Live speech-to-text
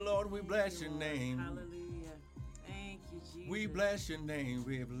we bless your name. Hallelujah. Thank you, Jesus. We bless your name.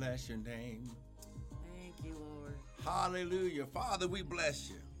 We bless your name. Thank you, Lord. Hallelujah. Father, we bless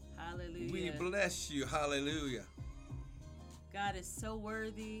you. Hallelujah. We bless you. Hallelujah. God is so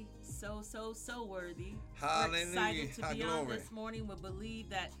worthy, so worthy. Hallelujah. We're excited to be on Glory. this morning. We believe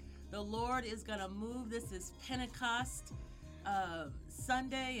that the Lord is going to move. This is Pentecost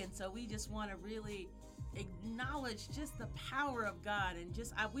Sunday, and so we just want to really acknowledge just the power of God, and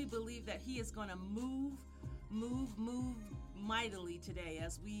we believe that He is going to move mightily today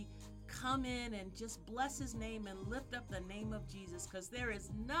as we come in and just bless His name and lift up the name of Jesus, because there is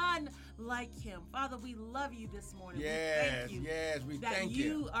none like Him. Father, we love you this morning. Yes, we thank you we that thank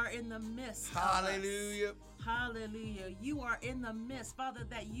you are in the midst. Hallelujah. Of us. Hallelujah. You are in the midst, Father,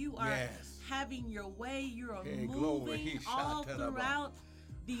 that you are having your way. You are moving all throughout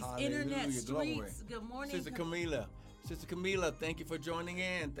these internet streets. Glory. Good morning, Sister Camila. Sister Camila, thank you for joining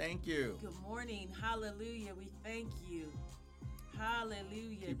in. Thank you. Good morning. Hallelujah. We thank you.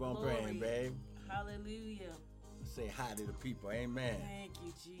 Hallelujah. Keep on Glory. praying, babe. Hallelujah. Say hi to the people. Amen. Thank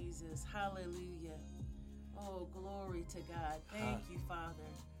you, Jesus. Hallelujah. Oh, glory to God. Thank you, Father.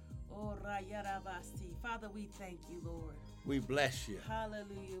 Oh, Rayarabasti. Father, we thank you, Lord. We bless you.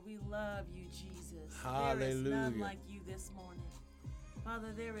 Hallelujah. We love you, Jesus. Hallelujah. There is none like you this morning.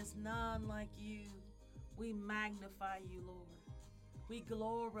 Father, there is none like you. We magnify you, Lord. We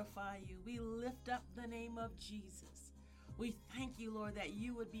glorify you. We lift up the name of Jesus. We thank you, Lord, that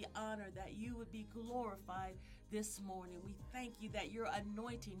you would be honored, that you would be glorified this morning. We thank you that your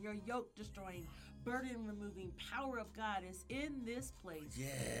anointing, your yoke-destroying, burden-removing power of God is in this place.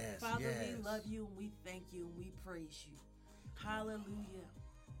 Yes, Father, we love you and we thank you and we praise you. Hallelujah.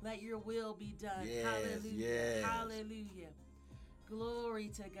 Let your will be done. Yes, Hallelujah. yes. Hallelujah. Glory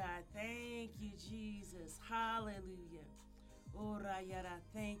to God. Thank you, Jesus. Hallelujah. Oh, Rayara.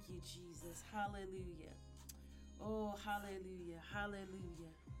 Thank you, Jesus. Hallelujah. Oh, hallelujah. Hallelujah.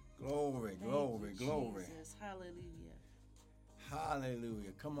 Glory, glory, Thank you, glory. Jesus. Hallelujah.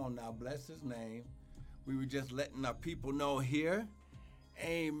 Hallelujah. Come on now, bless his name. We were just letting our people know here.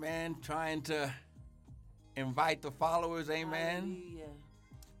 Amen. Trying to invite the followers. Amen. Hallelujah.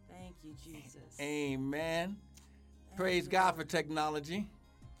 Thank you, Jesus. Amen. Praise God for technology.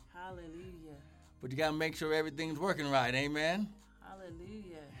 Hallelujah. But you got to make sure everything's working right. Amen.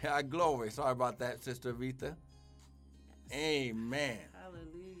 Hallelujah. Glory. Sorry about that, Sister Vita. Yes. Amen.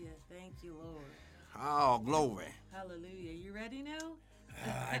 Hallelujah. Thank you, Lord. Oh, glory. Hallelujah. You ready now?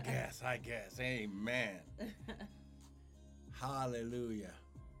 I guess. Amen. Hallelujah.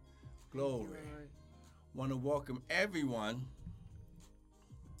 Glory. Want to welcome everyone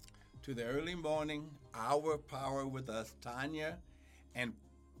to the early morning hour of power with us, Tonya and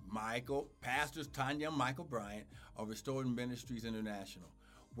Michael, Pastors Tonya and Michael Bryant of Restored Ministries International,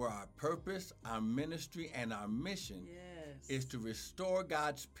 where our purpose, our ministry, and our mission is to restore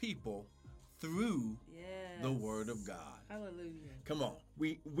God's people through the Word of God. Hallelujah. Come on.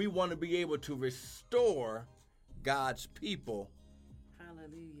 We want to be able to restore God's people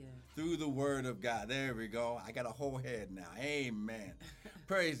Hallelujah. through the Word of God. There we go. I got a whole head now. Amen.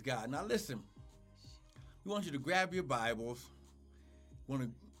 Praise God. Now listen, we want you to grab your Bibles.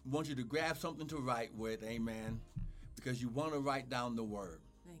 Want you to grab something to write with. Amen. Because you want to write down the Word.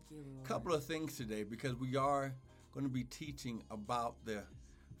 Thank you, Lord. A couple of things today, because we are going to be teaching about the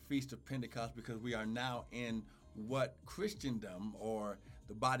Feast of Pentecost, because we are now in what Christendom or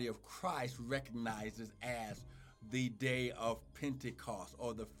the body of Christ recognizes as the day of Pentecost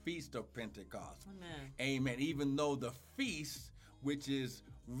or the Feast of Pentecost. Amen. Amen. Even though the feast, which is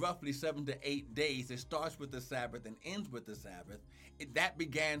roughly 7 to 8 days, it starts with the Sabbath and ends with the Sabbath, that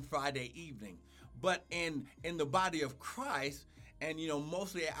began Friday evening. But in the body of Christ, and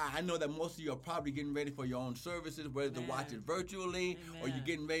mostly, I know that most of you are probably getting ready for your own services, whether to watch it virtually or you're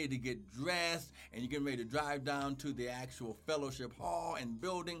getting ready to get dressed and you're getting ready to drive down to the actual fellowship hall and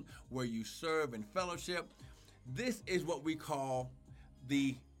building where you serve and fellowship. This is what we call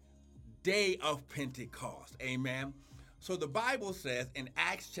the day of Pentecost. Amen. So the Bible says in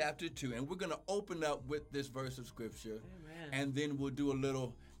Acts chapter 2, and we're going to open up with this verse of scripture. Amen. And then we'll do a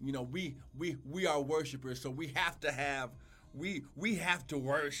little, we are worshipers, so we have to have we have to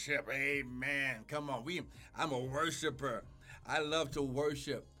worship. Amen. Come on. I'm a worshiper. I love to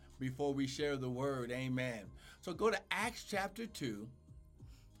worship before we share the word. Amen. So go to Acts chapter 2,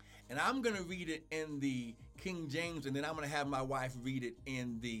 and I'm going to read it in the King James, and then I'm going to have my wife read it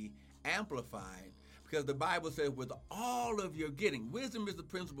in the Amplified, because the Bible says, with all of your getting, wisdom is the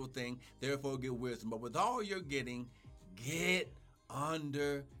principal thing, therefore get wisdom. But with all your getting, get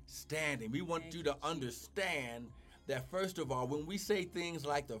understanding. We want you to understand that first of all, when we say things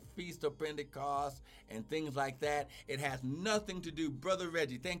like the Feast of Pentecost and things like that, it has nothing to do, Brother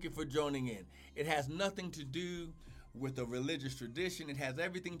Reggie, thank you for joining in. It has nothing to do with a religious tradition. It has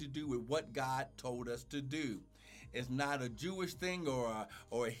everything to do with what God told us to do. It's not a Jewish thing or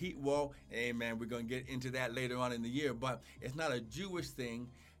a heat. Well, amen, we're going to get into that later on in the year, but it's not a Jewish thing.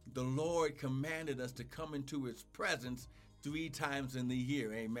 The Lord commanded us to come into his presence 3 times in the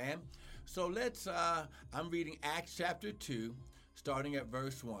year, amen. So let's, I'm reading Acts chapter 2, starting at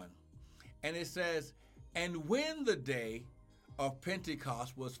verse 1. And it says, "And when the day of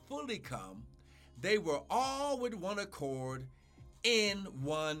Pentecost was fully come, they were all with one accord in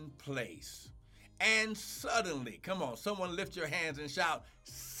one place. And suddenly," come on, someone lift your hands and shout,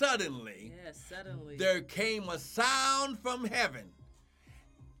 "Suddenly." Yes, suddenly. "There came a sound from heaven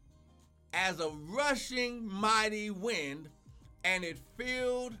as a rushing mighty wind, and it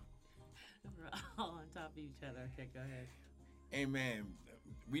filled..." All on top of each other. Okay, go ahead. Amen.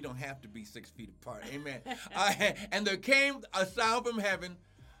 We don't have to be 6 feet apart. Amen. "And there came a sound from heaven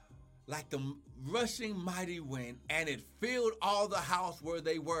like the rushing mighty wind, and it filled all the house where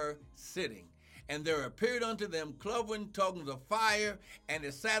they were sitting. And there appeared unto them cloven tongues of fire, and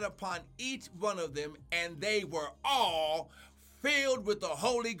it sat upon each one of them, and they were all filled with the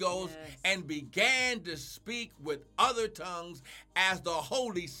Holy Ghost, Yes. and began to speak with other tongues as the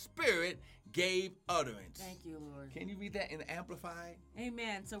Holy Spirit gave utterance." Thank you, Lord. Can you read that in Amplified?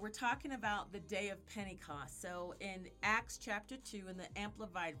 Amen. So we're talking about the day of Pentecost. So in Acts chapter 2, in the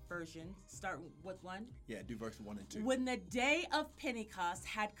Amplified version, start with 1. Yeah, do verse 1 and 2. "When the day of Pentecost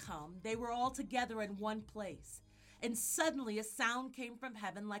had come, they were all together in one place. And suddenly a sound came from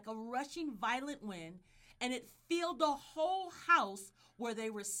heaven like a rushing violent wind, and it filled the whole house where they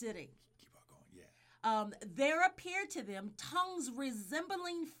were sitting. Keep on going, yeah. There appeared to them tongues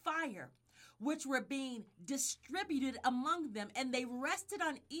resembling fire, which were being distributed among them, and they rested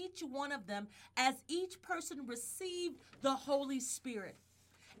on each one of them as each person received the Holy Spirit.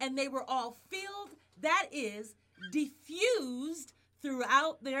 And they were all filled, that is, diffused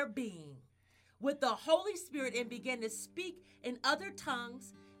throughout their being, with the Holy Spirit, and began to speak in other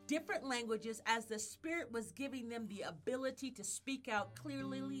tongues, different languages, as the Spirit was giving them the ability to speak out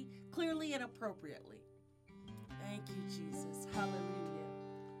clearly and appropriately." Thank you, Jesus. Hallelujah.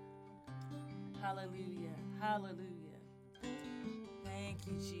 Hallelujah. Hallelujah. Thank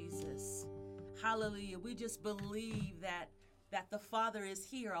you, Jesus. Hallelujah. We just believe that the Father is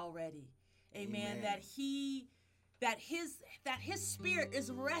here already. Amen. Amen. That his Spirit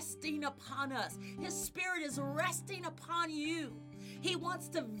is resting upon us. His Spirit is resting upon you. He wants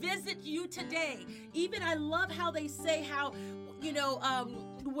to visit you today. Even I love how they say how,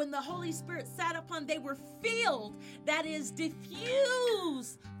 when the Holy Spirit sat upon, they were filled, that is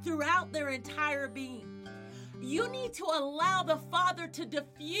diffused throughout their entire being. You need to allow the Father to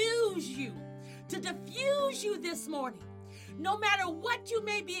diffuse you this morning. No matter what you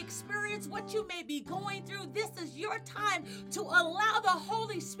may be experiencing, what you may be going through, this is your time to allow the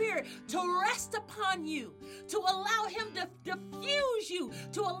Holy Spirit to rest upon you, to allow him to diffuse you,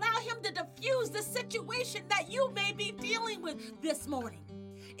 to allow him to diffuse the situation that you may be dealing with this morning.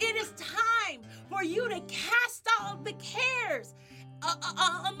 It is time for you to cast out the cares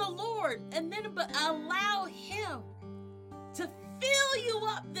on the Lord, and then allow him to fill you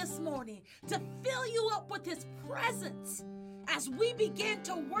up this morning, to fill you up with his presence as we begin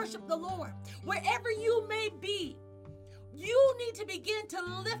to worship the Lord. Wherever you may be, you need to begin to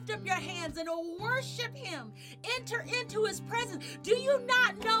lift up your hands and worship him. Enter into his presence. Do you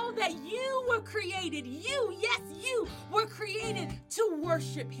not know that you were created? You were created to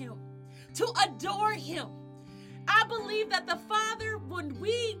worship him, to adore him. I believe that the Father, when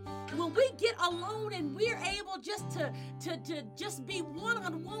we get alone and we're able just to just be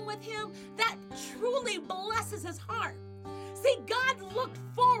one-on-one with him, that truly blesses his heart. See, God looked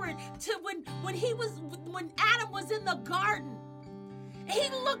forward to when Adam was in the garden. He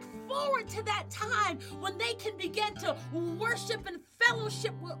looked forward to that time when they can begin to worship and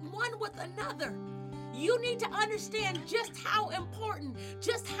fellowship one with another. You need to understand just how important,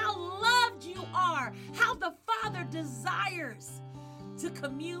 just how loved you are, how the Father desires to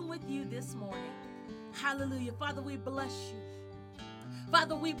commune with you this morning. Hallelujah. Father, we bless you.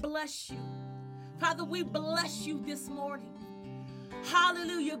 Father, we bless you. Father, we bless you this morning.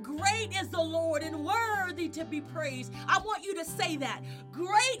 Hallelujah. Great is the Lord and worthy to be praised. I want you to say that.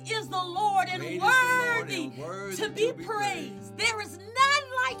 Great is the Lord and worthy to be praised. There is none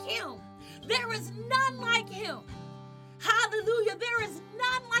like him. There is none like him. Hallelujah. There is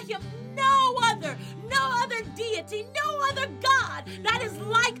none like him. No other deity, no other God that is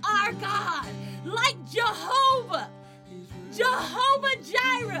like our God, like Jehovah. Jehovah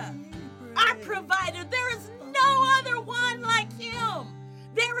Jireh, our provider. There is no other one like him.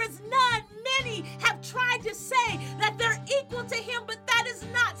 There is none. Many have tried to say that they're equal to him, but that is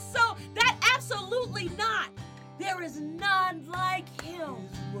not so. That absolutely not. There is none like him.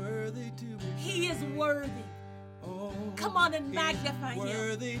 He is worthy. Come on and magnify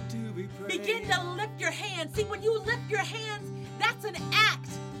him. Begin to lift your hands. See, when you lift your hands, that's an act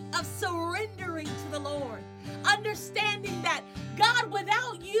of surrendering to the Lord. Understanding that, God,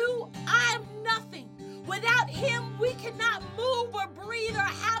 without you, I'm nothing. Without him, we cannot move or breathe or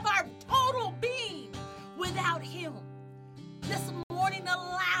have our total being without him. This morning,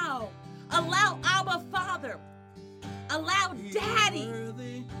 allow Abba Father, allow Daddy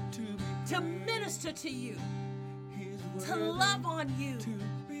to minister to you, to love on you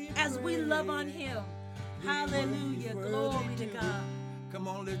as we love on him. Hallelujah. Glory to God. Come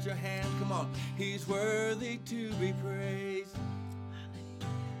on, lift your hand. Come on. He's worthy to be praised.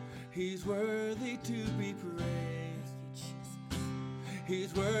 He's worthy to be praised.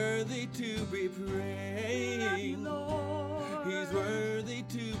 He's worthy to be praised. He's worthy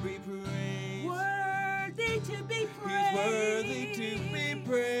to be praised. Worthy to be praised. He's worthy to be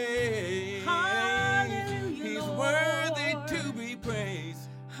praised. Hallelujah, He's Lord. worthy to be praised.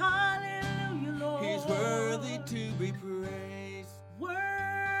 Hallelujah, Lord. He's worthy to be praised.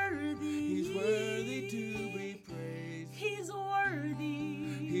 Worthy. He's worthy to be praised. He's worthy.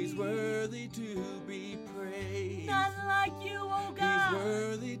 He's worthy to be praised. None like you, oh God. He's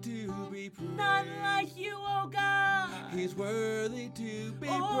worthy to be praised. None like you, oh God. He's worthy to be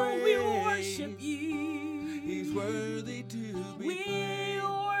praised. Oh, we worship you. He's worthy to be We praised.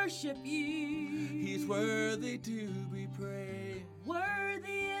 worship you. He's worthy to be praised.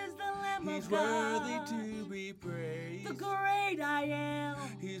 Worthy is the Lamb He's of God. worthy to be praised. The great I am.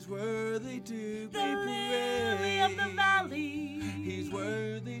 He's worthy to be The lily of the praised. valley. He's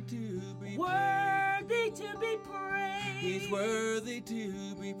worthy to be Worthy to be praised. He's worthy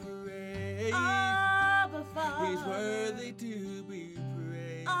to be praised. Abba Father. He's worthy to be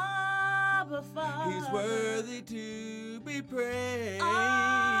praised. Abba Father. He's worthy to be praised.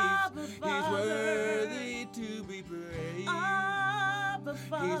 Abba He's Father. worthy to be praised. Abba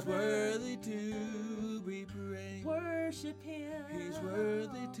Father. He's worthy to be praised. Worship him. He's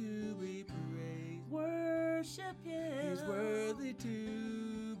worthy to be praised. Worship him. He's worthy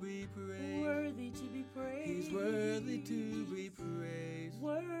to be praised. Worthy to be praised. He's worthy to be praised.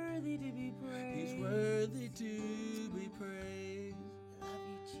 Worthy to be praised. He's worthy to be praised. Love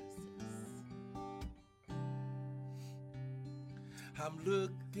you, Jesus. I'm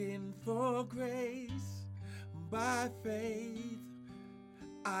looking for grace by faith.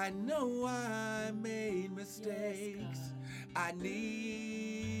 I know I made mistakes. Yes, I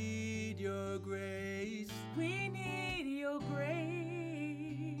need your grace. We need your grace.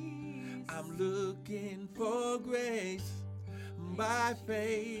 I'm looking for grace by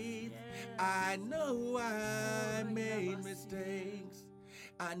faith. I know I made mistakes.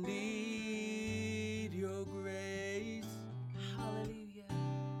 I need your grace. Hallelujah.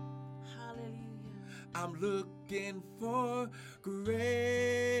 Hallelujah. I'm looking for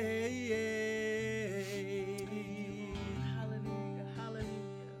grace. Hallelujah.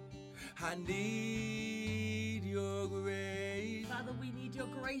 Hallelujah. I need your grace. Father, we need your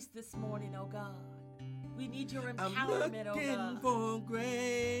grace this morning, oh God. We need your I'm empowerment, oh looking God. for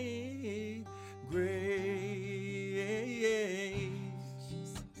grace. Grace.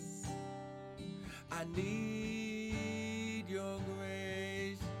 Jesus. I need your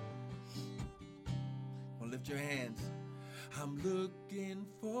grace. Well, lift your hands. I'm looking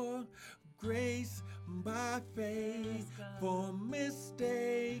for grace by faith Yes, God. for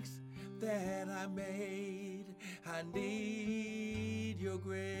mistakes that I made. I need your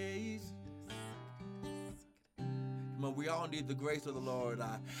grace. Come on, we all need the grace of the Lord.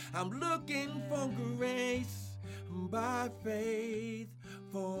 I'm looking for grace by faith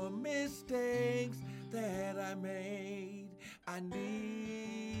for mistakes that I made. I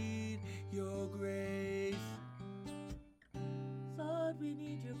need your grace. Lord, we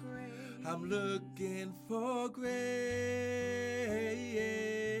need your grace. I'm looking for grace.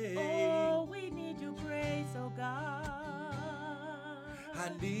 Oh, we need your grace, oh God. I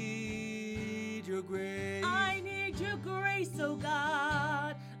need your grace. I need your grace, oh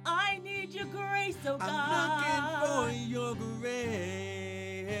God. I need your grace, oh God. I'm looking for your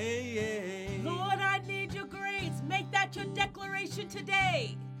grace. Lord, I need your grace. Make that your declaration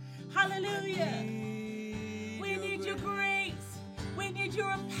today. Hallelujah. We need your grace. We need your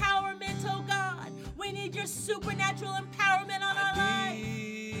empowerment, oh God. We need your supernatural empowerment on our lives.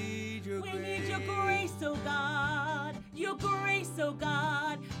 We need your grace, oh God. Your your grace, oh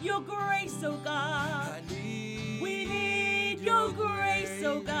God. Your grace, oh God. We need your grace,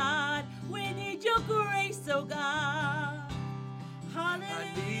 oh God. We need your grace, oh God. Hallelujah.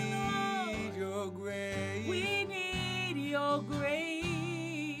 I need your grace. We need your grace.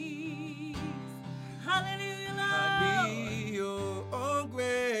 Hallelujah, Lord. I need your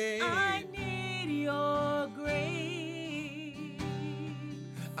grace. I need your grace.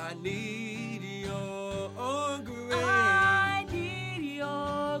 I need your grace. I need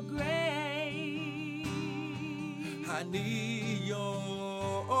your grace. I need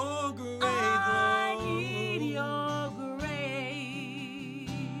your grace. I need your grace.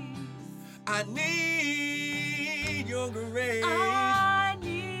 I need your grace. I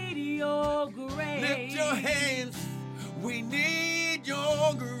need your grace. Lift your hands. We need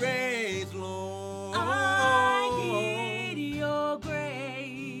your grace, Lord. I need your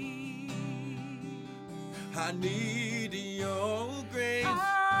grace. I need your grace.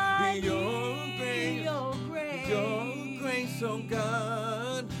 I your need grace. your grace. Your grace, oh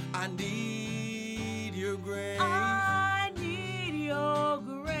God. I need your grace. I need your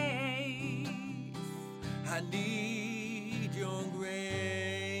grace. I need your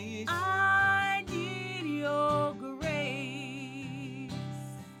grace. I need your grace.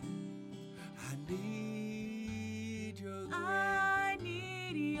 I need your grace. I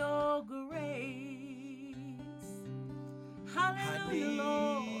need your grace. Hallelujah,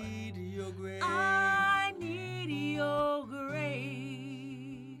 Lord. I need your grace. I need your grace.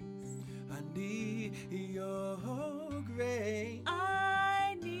 I need your grace.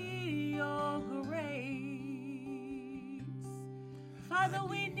 I need your grace. Father,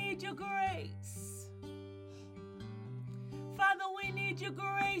 we need your grace. Father, we need your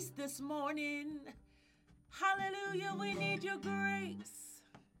grace this morning. Hallelujah, we need your grace.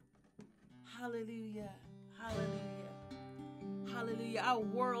 Hallelujah, hallelujah, hallelujah. Our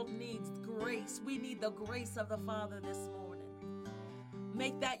world needs grace. We need the grace of the Father this morning.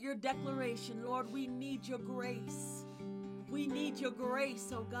 Make that your declaration, Lord. We need your grace. We need your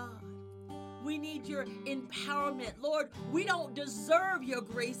grace, oh God. We need your empowerment. Lord, we don't deserve your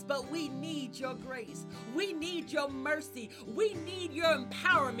grace, but we need your grace. We need your mercy. We need your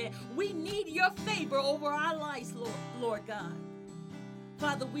empowerment. We need your favor over our lives, Lord God.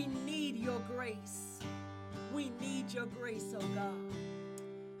 Father, we need your grace. We need your grace, oh God.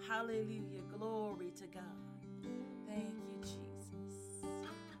 Hallelujah. Glory to God. Thank you, Jesus.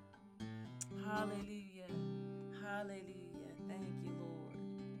 Hallelujah. Hallelujah. Thank you, Lord.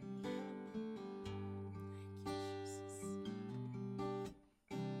 Thank you, Jesus.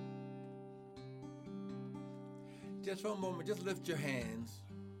 Just for a moment, just lift your hands.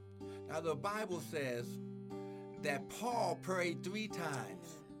 Now, the Bible says that Paul prayed 3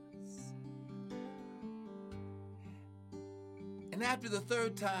 times. Yes. And after the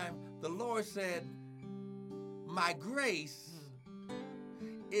 3rd time, the Lord said, my grace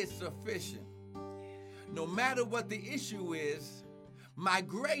is sufficient. No matter what the issue is, my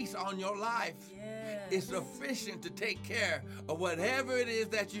grace on your life is sufficient to take care of whatever it is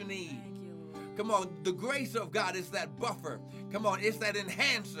that you need. Thank you, Lord. Come on, the grace of God is that buffer. Come on, it's that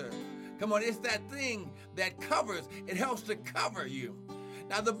enhancer. Come on, it's that thing that covers. It helps to cover you.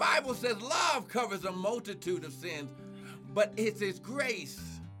 Now, the Bible says love covers a multitude of sins, but it's His grace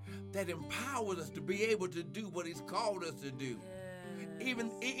that empowers us to be able to do what He's called us to do. Yes.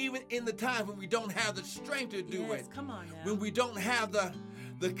 Even in the times when we don't have the strength to do it. Come on now. When we don't have the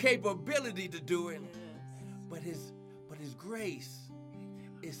capability to do it. Yes. But His grace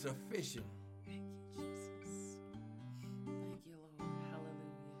is sufficient. Thank you, Jesus. Thank you, Lord.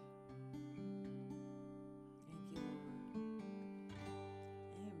 Hallelujah. Thank you, Lord.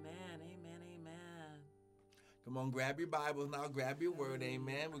 Amen, amen, amen. Come on, grab your Bibles now. Grab your word.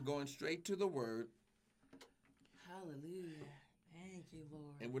 Amen. We're going straight to the word. Hallelujah. Thank you,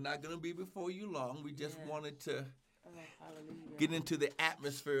 Lord. And we're not going to be before you long. We just wanted to Hallelujah. get into the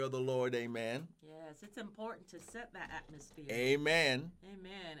atmosphere of the Lord. Amen. Yes, it's important to set that atmosphere. Amen.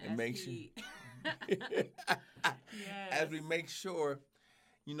 Amen. And make sure. As we make sure,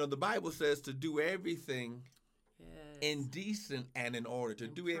 the Bible says to do everything in decent and in order. To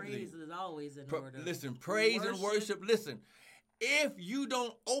do everything. Praise is always in order. Listen, praise and worship. Listen, if you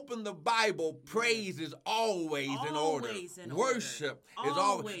don't open the Bible, praise is always in order. Worship is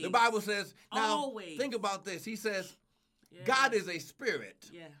always. The Bible says, now think about this. He says, God is a spirit.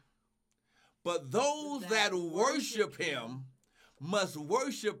 Yeah. But those that worship Him must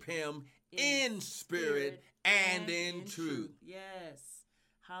worship Him in spirit and in truth. Yes.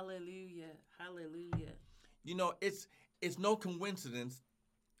 Hallelujah. Hallelujah. It's no coincidence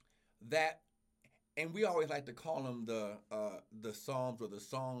that and we always like to call them the Psalms or the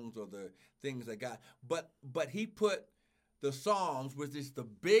songs or the things that God. But he put the Psalms, which is the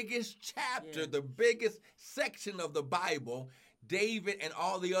biggest chapter, the biggest section of the Bible. David and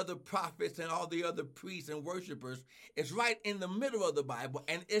all the other prophets and all the other priests and worshipers, it's right in the middle of the Bible,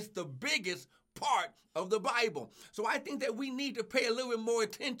 and it's the biggest part of the Bible. So I think that we need to pay a little bit more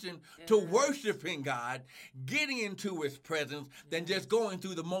attention to worshiping God, getting into his presence, than just going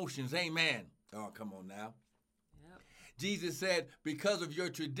through the motions. Amen. Oh, come on now. Yep. Jesus said, because of your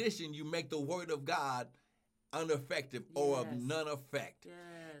tradition, you make the word of God ineffective or of none effect. Yes.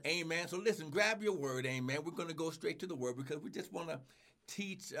 Amen. So listen, grab your word. Amen. We're going to go straight to the word because we just want to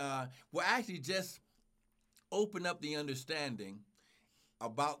teach. We'll actually just open up the understanding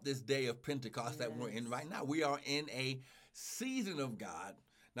about this day of Pentecost that we're in right now. We are in a season of God.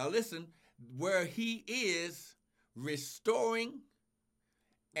 Now listen, where he is restoring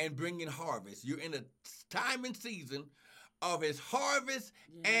and bringing harvest. You're in a time and season of his harvest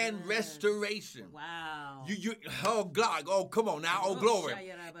and restoration. Wow. Oh, God. Oh, come on now. Oh, glory.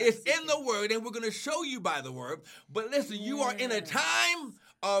 It's in the word, and we're going to show you by the word. But listen, you are in a time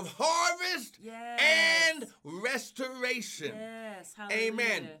of harvest and restoration. Yes. Hallelujah.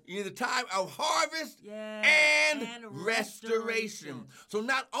 Amen. In the time of harvest and restoration. So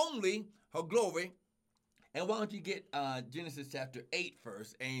not only, oh, glory, and why don't you get Genesis chapter 8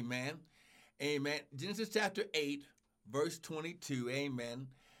 first? Amen. Amen. Genesis chapter 8. Verse 22, amen,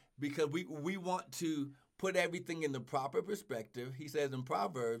 because we want to put everything in the proper perspective. He says in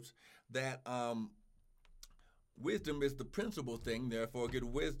Proverbs that wisdom is the principal thing, therefore get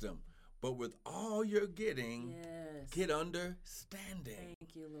wisdom. But with all you're getting, get understanding.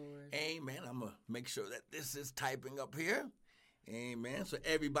 Thank you, Lord. Amen. I'm going to make sure that this is typing up here. Amen. So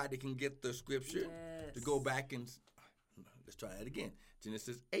everybody can get the scripture to go back and, let's try that again.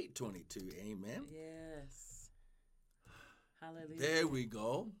 Genesis 8:22, amen. Yes. Hallelujah. There we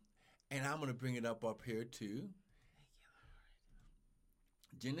go. And I'm going to bring it up here too. Thank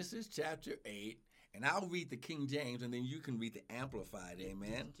you, Lord. Genesis chapter 8. And I'll read the King James, and then you can read the Amplified.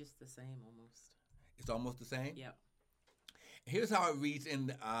 Amen. It's just the same almost. It's almost the same? Yep. Here's how it reads in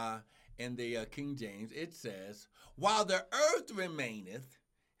the King James. It says, while the earth remaineth,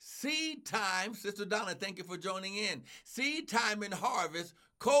 seed time, Sister Donna, thank you for joining in. Seed time and harvest,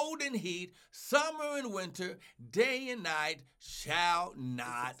 cold and heat, summer and winter, day and night shall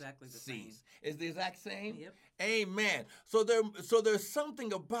not cease. It's the exact same? Yep. Amen. So there's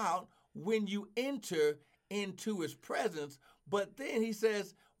something about when you enter into his presence, but then he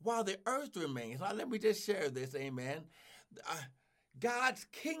says, while the earth remains. Now let me just share this, amen. God's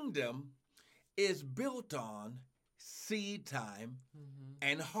kingdom is built on seed time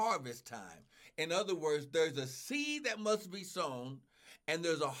and harvest time. In other words, there's a seed that must be sown, and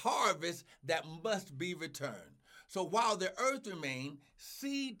there's a harvest that must be returned. So while the earth remains,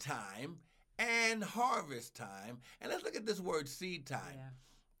 seed time and harvest time. And let's look at this word seed time. Yeah.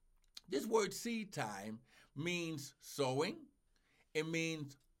 This word seed time means sowing. It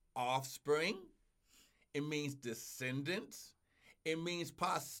means offspring. It means descendants. It means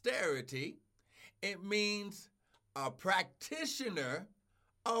posterity. It means a practitioner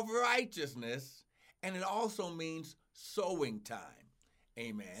of righteousness. And it also means sowing time.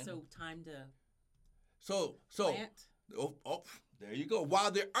 Amen. So time to plant. Oh, there you go.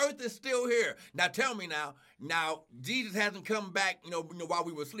 While the earth is still here. Now tell me now Jesus hasn't come back, while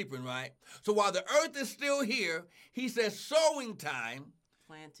we were sleeping, right? So while the earth is still here, he says sowing time,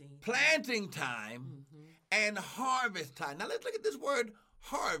 planting time, and harvest time. Now let's look at this word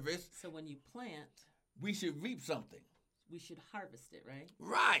harvest. So when you plant, we should reap something. We should harvest it, right?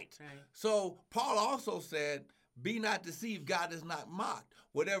 Right. So Paul also said, be not deceived, God is not mocked.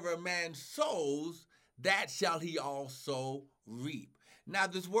 Whatever a man sows, that shall he also reap. Now,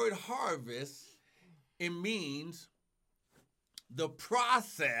 this word harvest, it means the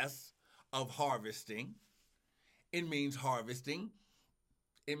process of harvesting. It means harvesting.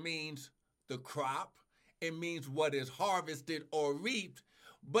 It means the crop. It means what is harvested or reaped.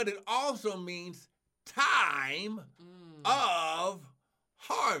 But it also means time of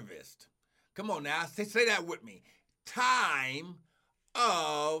harvest. Come on now, say that with me. Time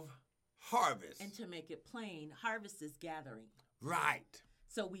of harvest. And to make it plain, harvest is gathering. Right.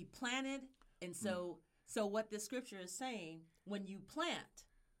 So we planted, and so what the scripture is saying, when you plant,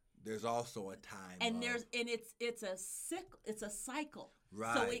 there's also a time. And it's a cycle.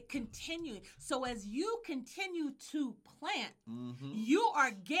 Right. So it continues. So as you continue to plant, you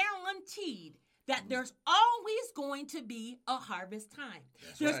are guaranteed that there's always going to be a harvest time.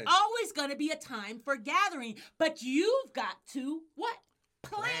 There's always going to be a time for gathering, but you've got to what?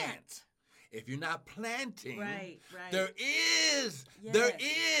 Plant. if you're not planting, right. there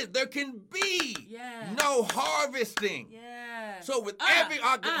can be Yes. no harvesting. Yes. So with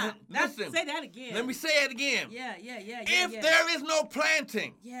listen, say that again. Let me say it again. Yeah. If there is no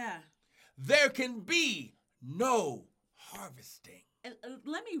planting, there can be no harvesting.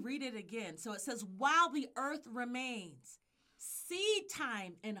 Let me read it again. So it says, while the earth remains, seed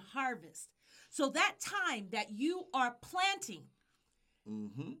time and harvest. So that time that you are planting,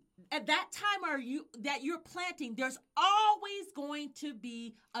 at that time that you're planting, there's always going to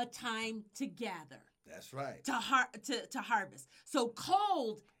be a time to gather. That's right. To harvest. So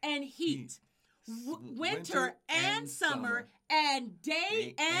cold and heat, winter and summer, and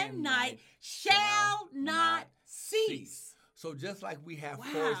day and night shall not cease. So just like we have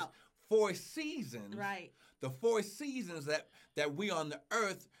four seasons, right? The 4 seasons that we on the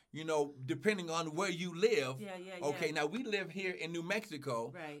earth, depending on where you live. Okay, now we live here in New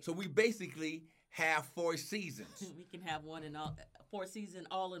Mexico, right? So we basically have 4 seasons. We can have 4 seasons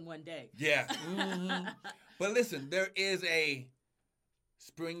all in one day. Yeah. But listen, there is a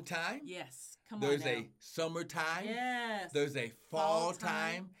springtime. Yes. There's a summertime. Yes. There's a fall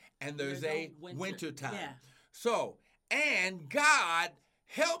time, and there's a winter time. Yeah. So, and God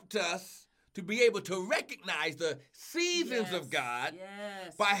helped us to be able to recognize the seasons of God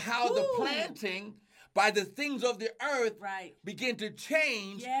by how the planting, by the things of the earth begin to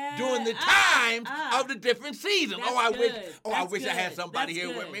change during the times of the different seasons. I wish I had somebody here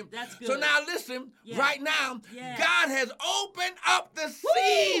with me. That's good. So now listen, right now, God has opened up the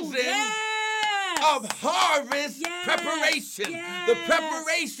season of harvest preparation. The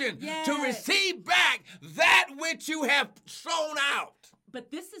preparation to receive back that which you have sown out. But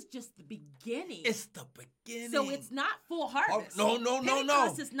this is just the beginning. It's the beginning. So it's not full harvest. No.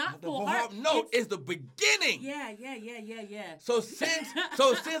 Pentecost is not full harvest. No, it's the beginning. Yeah. So since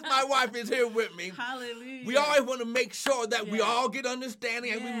my wife is here with me, hallelujah, we always want to make sure that we all get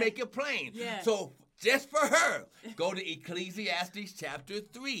understanding and we make it plain. Yeah. So just for her, go to Ecclesiastes chapter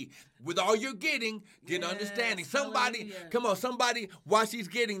 3. With all you're getting, get understanding. Somebody, come on, while she's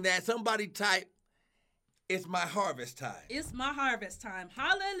getting that, somebody type, it's my harvest time. It's my harvest time.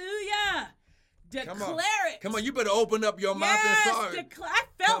 Hallelujah. Declare it. Come on, you better open up your mouth and start. I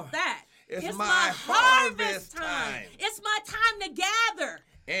felt that. It's my harvest time. It's my time to gather.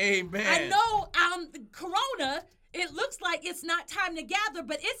 Amen. I know Corona, it looks like it's not time to gather,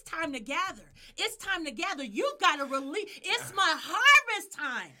 but it's time to gather. It's time to gather. You've got to release. It's my harvest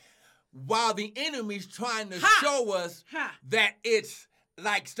time. While the enemy's trying to show us that it's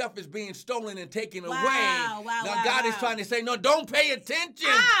like stuff is being stolen and taken away. Now God is trying to say, no, don't pay attention.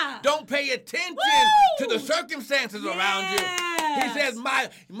 Don't pay attention to the circumstances around you. He says,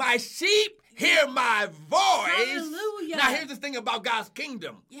 my sheep hear my voice. Hallelujah. Now here's the thing about God's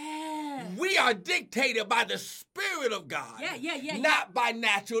kingdom. We are dictated by the Spirit of God. Not by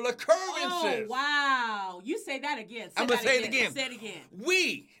natural occurrences. Oh, wow. You say that again. I'm going to say it again. Say it again.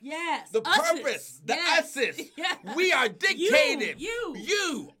 We. Yes. The purpose. The us's. We are dictated.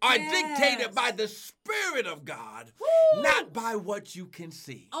 You are dictated by the Spirit of God. Woo. Not by what you can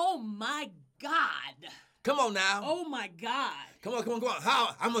see. Oh, my God. Come on now. Oh, my God. Come on.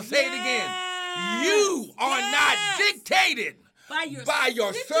 How? I'm going to say it again. You are not dictated by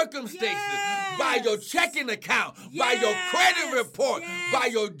your circumstances, by your checking account, by your credit report, by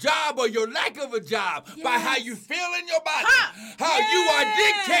your job or your lack of a job, by how you feel in your body, how you are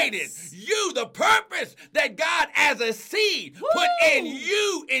dictated. You, the purpose that God as a seed put in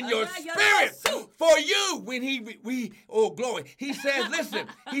you, in your spirit, for you, when glory. He says, listen,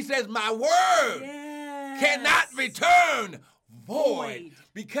 he says, my word cannot return void.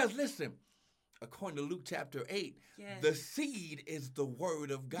 Because listen, according to Luke chapter 8, the seed is the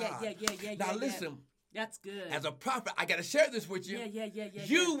word of God. Now listen. That's good. As a prophet, I got to share this with you.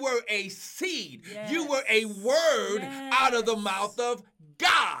 You Yeah. were a seed. You were a word out of the mouth of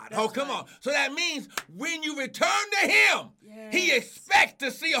God. That's come right. on. So that means when you return to him, he expects to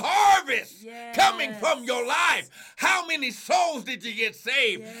see harvest coming from your life. How many souls did you get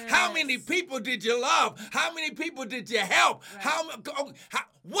saved? How many people did you love? How many people did you help? Right.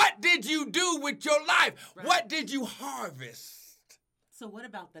 What did you do with your life? Right. What did you harvest? So what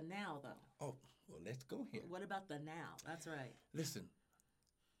about the now, though? Oh, well, let's go here. What about the now? That's right. Listen,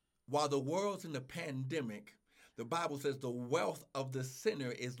 while the world's in the pandemic, the Bible says the wealth of the sinner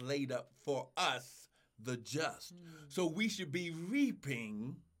is laid up for us, the just. So we should be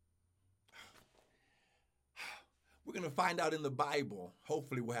reaping. We're going to find out in the Bible,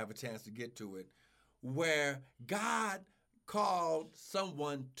 hopefully we'll have a chance to get to it, where God called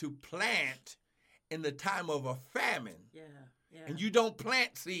someone to plant in the time of a famine. Yeah. And you don't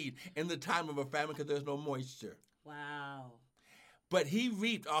plant seed in the time of a famine because there's no moisture. Wow. But he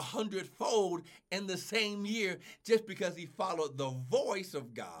reaped 100-fold in the same year just because he followed the voice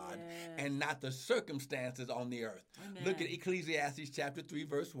of God and not the circumstances on the earth. Amen. Look at Ecclesiastes chapter 3,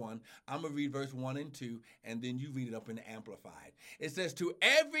 verse 1. I'm going to read verse 1 and 2, and then you read it up in the Amplified. It says, to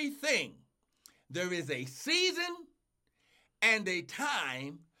everything there is a season and a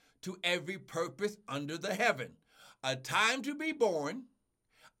time to every purpose under the heaven. A time to be born,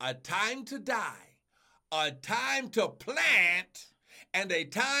 a time to die, a time to plant, and a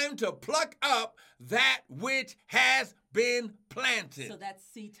time to pluck up that which has been planted. So that's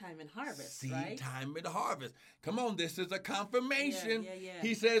seed time and harvest, right? Seed time and harvest. Come on, this is a confirmation. Yeah.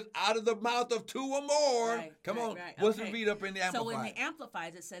 He says, out of the mouth of two or more. Right, Come on, right. Let's read up in the Amplified. So in the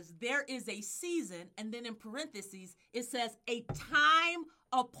Amplified, it says, there is a season, and then in parentheses, it says, a time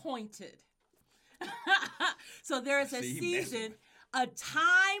appointed. So there is a season, a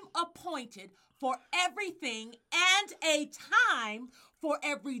time appointed for everything, and a time for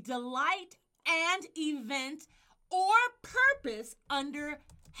every delight and event or purpose under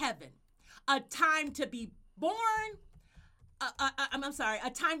heaven. A time to be born.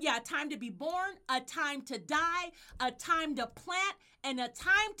 A time to be born, a time to die, a time to plant, and a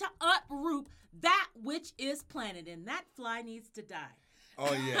time to uproot that which is planted. And that fly needs to die.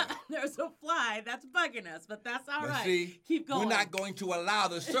 Oh, yeah. There's a fly that's bugging us, but that's all right. See, keep going. We're not going to allow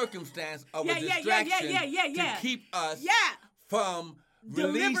the circumstance of a distraction to keep us from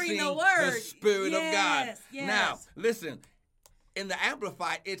releasing the Spirit of God. Yes. Now, listen, in the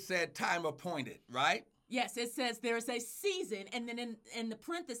Amplified, it said time appointed, right? Yes, it says there's a season, and then in the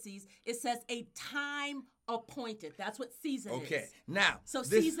parentheses, it says a time appointed. That's what season is. Okay, now. So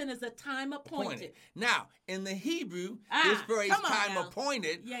season is a time appointed. Now, in the Hebrew, this phrase time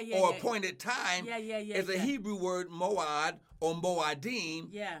appointed or appointed time is a Hebrew word moad or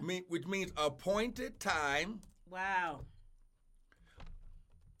moadim, which means appointed time. Wow.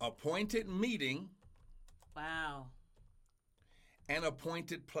 Appointed meeting. Wow. And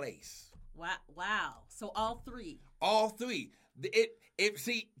appointed place. Wow. So all three. All three.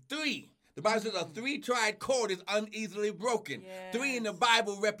 Three. The Bible says a three-tried cord is uneasily broken. Yes. 3 in the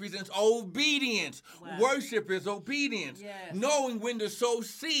Bible represents obedience. Wow. Worship is obedience. Yes. Knowing when to sow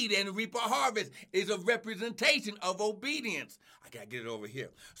seed and reap a harvest is a representation of obedience. I got to get it over here.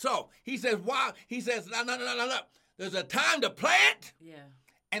 So he says, wow. He says, no. There's a time to plant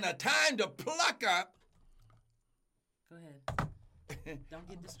and a time to pluck up. Go ahead. Don't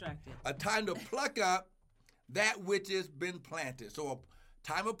get distracted. A time to pluck up that which has been planted. So a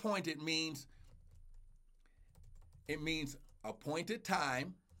time appointed means appointed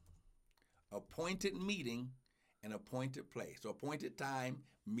time, appointed meeting, and appointed place. So appointed time,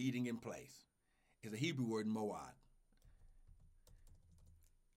 meeting, and place is a Hebrew word, moad.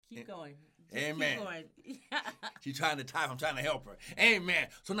 Keep going. Amen. Keep going. She's trying to type. I'm trying to help her. Amen.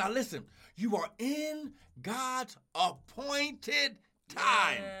 So now listen. You are in God's appointed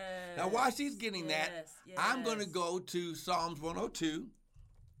time. Yes. Now while she's getting that, I'm going to go to Psalms 102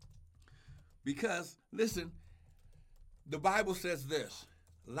 because, listen, the Bible says this,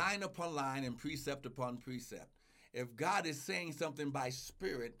 line upon line and precept upon precept. If God is saying something by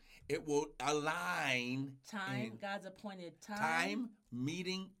spirit, it will align time, God's appointed time. Time,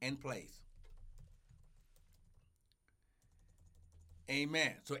 meeting, and place.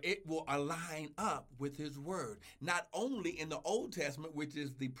 Amen. So it will align up with his word, not only in the Old Testament, which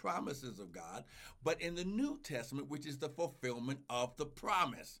is the promises of God, but in the New Testament, which is the fulfillment of the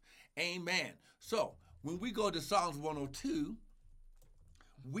promise. Amen. So when we go to Psalms 102,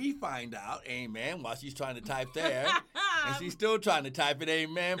 we find out, amen, while she's trying to type there, and she's still trying to type it,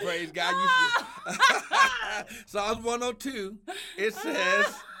 amen, praise God. Psalms 102, it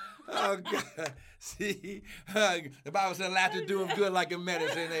says, oh God, see, the Bible says laughter doeth good like a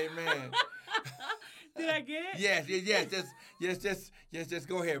medicine, amen. Did I get it? Yes, just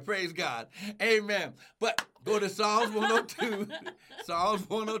go ahead, praise God, amen. But go to Psalms 102, Psalms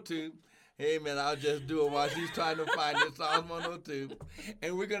 102. Amen. I'll just do it while she's trying to find it. Psalms 102.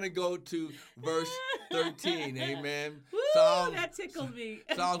 And we're going to go to verse 13. Amen. Woo, that tickled me.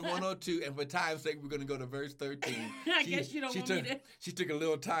 Psalms 102. And for time's sake, we're going to go to verse 13. I guess you don't want me to. She took a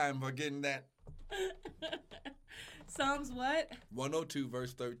little time for getting that. Psalms what? 102,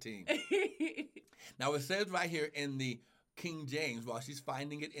 verse 13. Now it says right here in the King James, while she's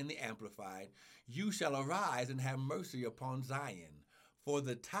finding it in the Amplified, you shall arise and have mercy upon Zion. For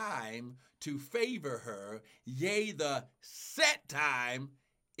the time to favor her, yea, the set time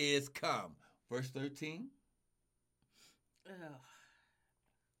is come. Verse 13.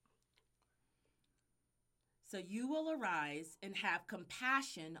 So you will arise and have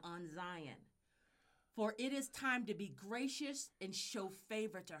compassion on Zion. For it is time to be gracious and show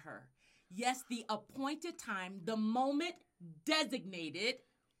favor to her. Yes, the appointed time, the moment designated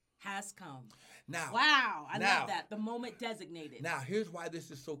has come. Now, wow, I love that. The moment designated. Now, here's why this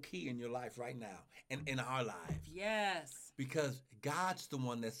is so key in your life right now and in our lives. Yes. Because God's the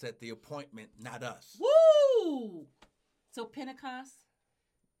one that set the appointment, not us. Woo! So Pentecost?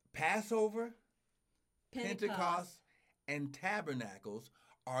 Passover, Pentecost, and Tabernacles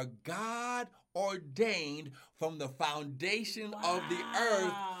are God ordained from the foundation of the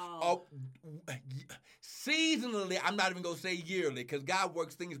earth. Seasonally, I'm not even going to say yearly, because God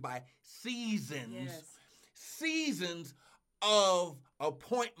works things by seasons. Yes. Seasons of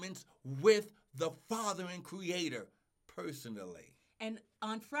appointments with the Father and Creator personally. And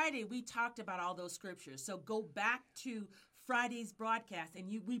on Friday, we talked about all those scriptures. So go back to Friday's broadcast, and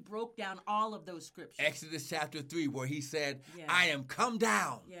we broke down all of those scriptures. Exodus chapter 3, where he said, I am come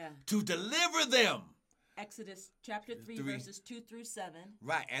down to deliver them. Exodus chapter 3, verses 2 through 7.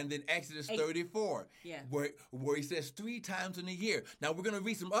 Right, and then Exodus 34, where he says 3 times in a year. Now, we're going to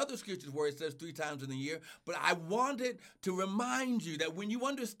read some other scriptures where it says 3 times in a year, but I wanted to remind you that when you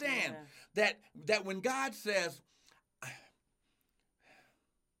understand that when God says,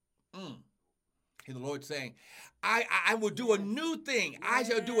 hear the Lord saying, I will do a new thing. I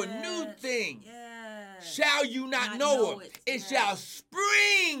shall do a new thing. Shall you not know it? It shall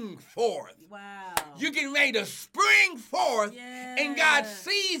spring forth. Wow. You're getting ready to spring forth in God's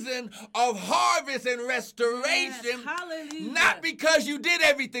season of harvest and restoration. Hallelujah. Not because you did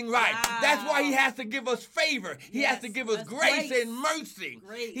everything right. Wow. That's why he has to give us favor. He has to give us grace and mercy.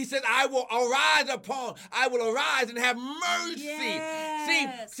 He said, I will arise and have mercy.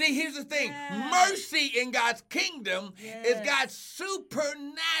 See, here's the thing. Mercy in God's kingdom is God's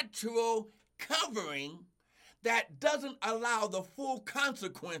supernatural covering that doesn't allow the full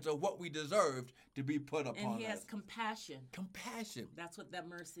consequence of what we deserved to be put upon us. And he has compassion. Compassion. That's what that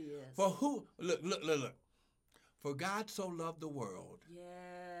mercy is. For who? Look. For God so loved the world,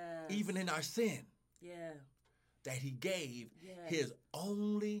 even in our sin, that he gave his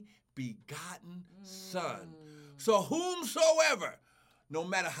only begotten Son. So whomsoever, no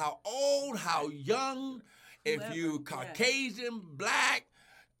matter how old, how young, if you Caucasian, black,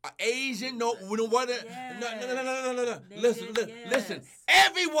 Asian, no. Listen.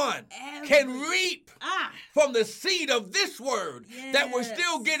 Everyone can reap from the seed of this word that we're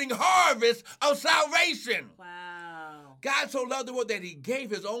still getting harvest of salvation. Wow. God so loved the world that he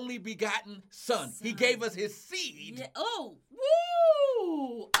gave his only begotten Son. He gave us his seed. Yeah. Oh,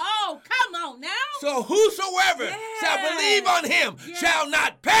 woo! Oh, come on now. So whosoever shall believe on him shall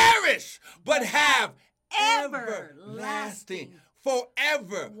not perish, but have everlasting,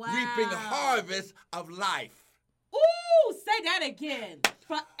 forever reaping harvest of life. Ooh, say that again.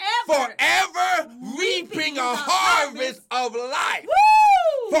 Forever reaping a harvest of life.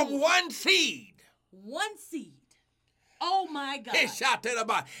 Woo! From one seed. One seed. Oh my God.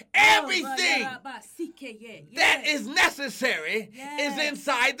 Everything that is necessary is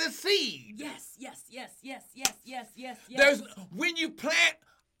inside the seed. Yes. There's when you plant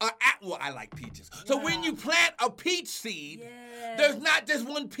I like peaches. So when you plant a peach seed, there's not just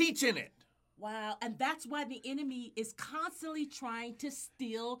one peach in it. Wow. And that's why the enemy is constantly trying to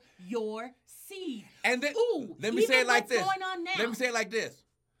steal your seed. And then, let me say it like this. Let me say it like this.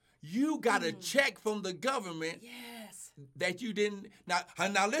 You got a check from the government that you didn't.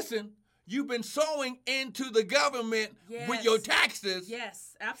 Now listen. You've been sowing into the government with your taxes.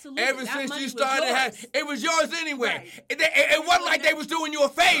 Yes, absolutely. Ever since you started, it was yours anyway. Right. It wasn't like they was doing you a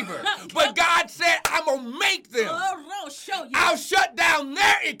favor. But God said, I'm going to make them. I'll shut down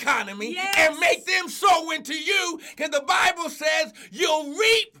their economy and make them sow into you. Because the Bible says you'll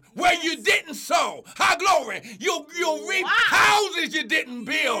reap where you didn't sow. High glory. You'll reap houses you didn't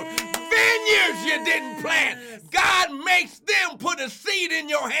build. Vineyards you didn't plant. God makes them put a seed in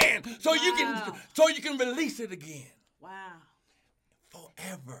your hand so you can release it again. Wow.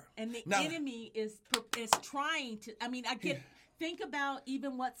 Forever. And the enemy is trying to. I mean, think about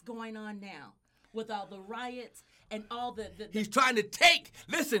even what's going on now with all the riots and all the he's trying to take.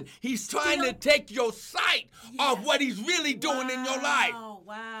 Listen, he's trying to take your sight of what he's really doing in your life.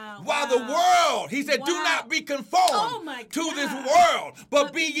 While the world, he said, do not be conformed to this world,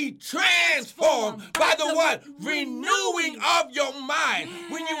 but be ye transformed by the what? Renewing of your mind.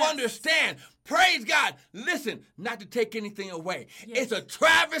 When you understand, praise God. Listen, not to take anything away. It's a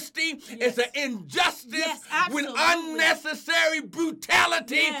travesty. It's an injustice when unnecessary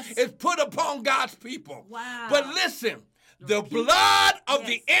brutality is put upon God's people. Wow. But listen, The blood of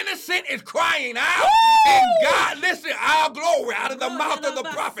the innocent is crying out. And God, listen, our glory out of the mouth of the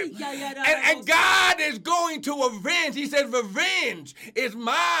prophet. And God is going to avenge. He says, revenge is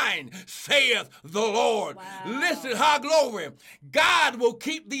mine, saith the Lord. Wow. Listen, our glory. God will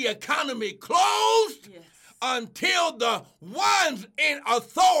keep the economy closed. Yes. Until the ones in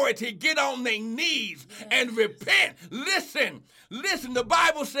authority get on their knees and repent. Listen, the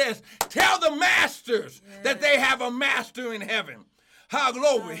Bible says, tell the masters that they have a master in heaven. How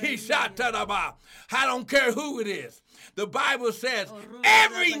glory. He shot to the bar. I don't care who it is. The Bible says,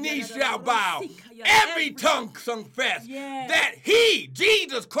 every knee shall bow, every tongue confess that he,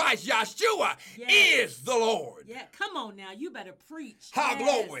 Jesus Christ, Yeshua, is the Lord. Yeah, come on now. You better preach. How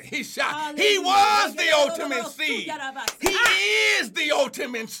glory. He shot. He was the ultimate seed. He is the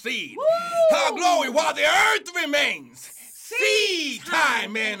ultimate seed. How glory. While the earth remains, seed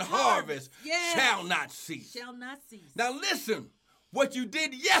time and harvest shall not cease. Shall not cease. Now listen. What you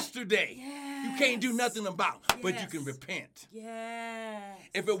did yesterday, you can't do nothing about, but you can repent. Yes.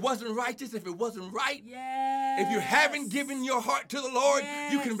 If it wasn't righteous, if it wasn't right, if you haven't given your heart to the Lord,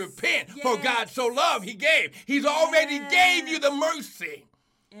 you can repent. For God so loved, he gave. He's already gave you the mercy.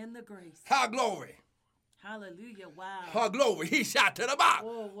 And the grace. How glory. Hallelujah. Wow. Her glory. He shot to the box.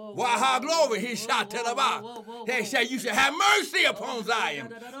 Why her glory? He shot to the box. He said, you should have mercy upon Zion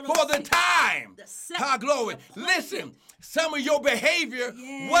for the time. Her glory. Listen, some of your behavior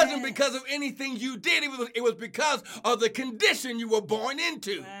wasn't because of anything you did. It was because of the condition you were born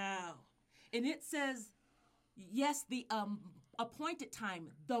into. Wow. And it says, yes, the appointed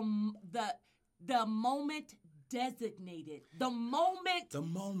time, the moment designated. The moment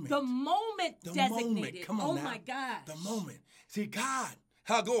designated. Come on now. My gosh. The moment. See, God,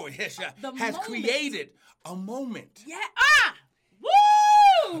 how glory has created a moment. Yeah.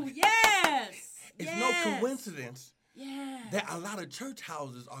 Woo! Yes. It's no coincidence that a lot of church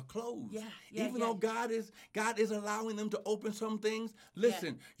houses are closed. Even though God is allowing them to open some things.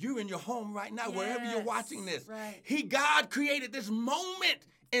 Listen, you're in your home right now, wherever you're watching this. Right. God created this moment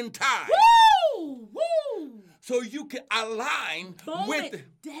in time. Woo! Woo! So you can align with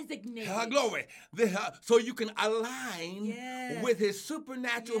designated. Glory. So you can align with his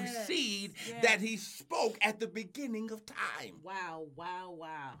supernatural seed that he spoke at the beginning of time. Wow, wow,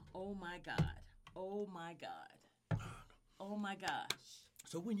 wow. Oh my God. Oh my God. Oh my gosh.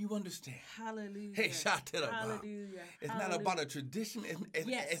 So when you understand, hallelujah. Hey, shout to the hallelujah. It's not about a tradition.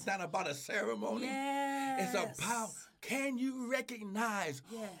 It's not about a ceremony. Yes. It's about, can you recognize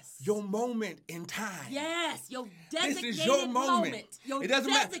your moment in time? Yes, your designated This is your moment. Your it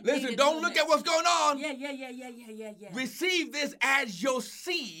doesn't matter. Listen, don't look at what's going on. Yeah. Receive this as your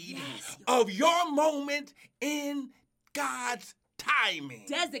seed of your moment in God's timing.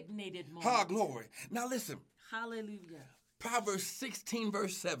 Designated moment. Ha, glory. Now listen. Hallelujah. Proverbs 16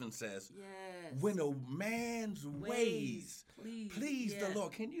 verse 7 says, when a man's ways please the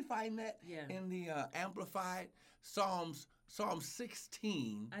Lord. Can you find that in the Amplified? Psalm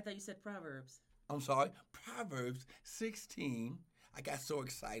 16. I thought you said Proverbs. I'm sorry. Proverbs 16. I got so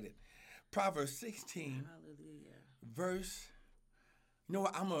excited. Proverbs 16. Hallelujah. Verse. You know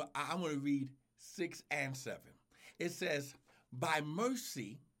what? I'm gonna read 6 and 7. It says, by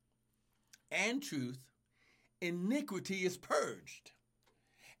mercy and truth, iniquity is purged,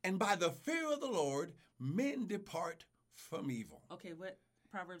 and by the fear of the Lord, men depart from evil. Okay, what?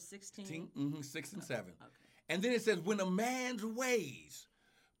 Proverbs 16? 6 and 7. Okay. And then it says, when a man's ways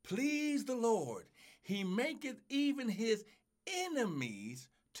please the Lord, he maketh even his enemies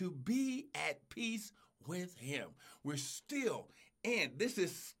to be at peace with him. We're still, and this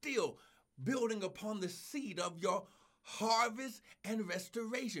is still building upon the seed of your harvest and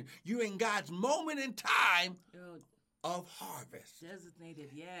restoration. You're in God's moment in time of harvest.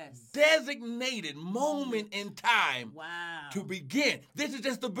 Designated, yes. Designated moment in time to begin. This is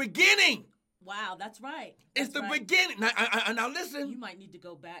just the beginning. Wow, that's right. It's the beginning. Now listen. You might need to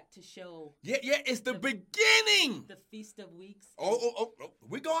go back to show. Yeah, it's the beginning. The Feast of Weeks. Oh,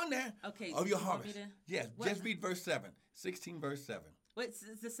 we're going there. Okay. Of your harvest. Yes, what? Just read verse 7. 16 verse 7. Well, it's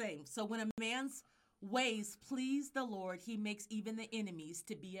the same. So when a man's ways please the Lord, he makes even the enemies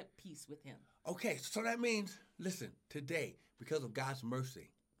to be at peace with him. Okay, so that means, listen, today, because of God's mercy.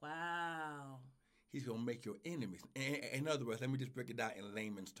 Wow. He's going to make your enemies. In other words, let me just break it down in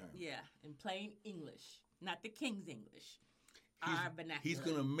layman's terms. Yeah, in plain English, not the King's English. Our vernacular. He's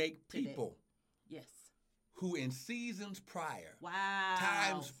going to make people who in seasons prior,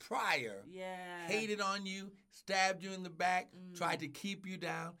 times prior, hated on you, stabbed you in the back, tried to keep you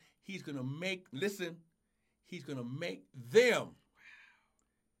down. He's going to make, he's going to make them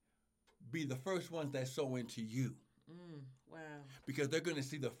be the first ones that sow into you. Wow. Because they're going to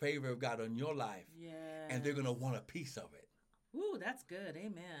see the favor of God on your life. Yeah. And they're going to want a piece of it. Ooh, that's good.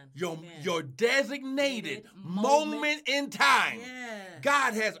 Amen. Your Amen. your designated moment in time. Yeah.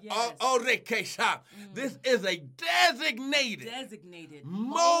 God has this is a designated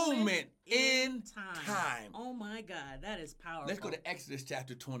moment in time. Oh my God, that is powerful. Let's go to Exodus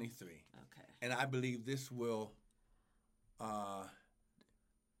chapter 23. Okay. And I believe this will we're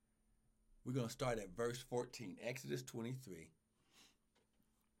going to start at verse 14. Exodus 23.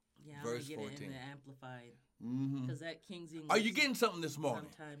 Yeah, verse I'm 14. It in the Amplified. Mm-hmm. Because that King's English. Are you getting something this morning?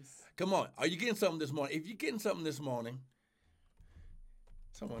 Sometimes. Come on. Are you getting something this morning? If you're getting something this morning,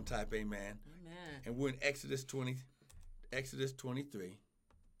 someone type amen. Amen. And we're in Exodus 23.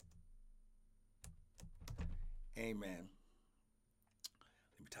 Amen. Let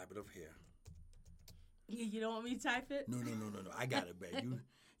me type it over here. You don't want me to type it? No. I got it, babe.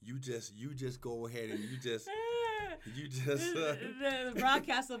 You just go ahead and you just the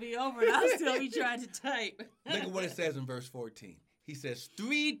broadcast will be over and I'll still be trying to type. Look at what it says in verse 14. He says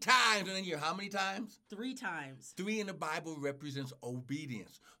 3 times in a year. How many times? 3 times. 3 in the Bible represents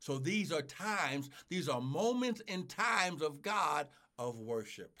obedience. So these are times, these are moments and times of God of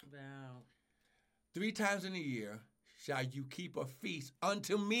worship. Wow. 3 times in a year shall you keep a feast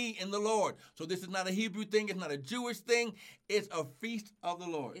unto me in the Lord. So this is not a Hebrew thing. It's not a Jewish thing. It's a feast of the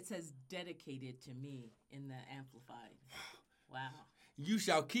Lord. It says dedicated to me in the Amplified. Wow. You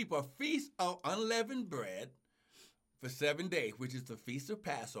shall keep a feast of unleavened bread for 7 days, which is the feast of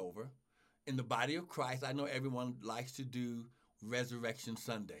Passover. In the body of Christ, I know everyone likes to do Resurrection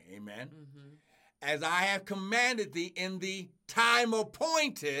Sunday. Amen. Mm-hmm. As I have commanded thee in the time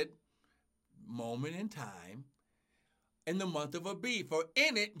appointed, moment in time, in the month of Abib, for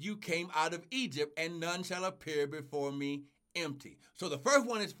in it you came out of Egypt, and none shall appear before me empty. So the first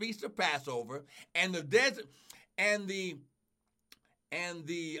one is Feast of Passover, and the desert, and the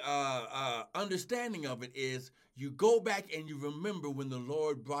understanding of it is you go back and you remember when the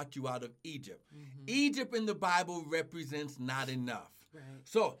Lord brought you out of Egypt. Mm-hmm. Egypt in the Bible represents not enough. Right.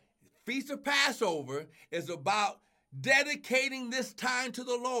 So Feast of Passover is about dedicating this time to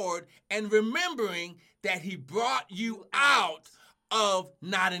the Lord and remembering that he brought you out of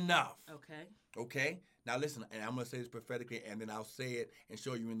not enough. Okay? Now listen, and I'm going to say this prophetically, and then I'll say it and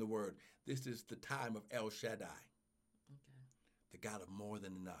show you in the Word. This is the time of El Shaddai. Okay. The God of more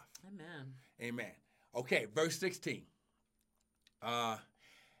than enough. Amen. Okay, verse 16.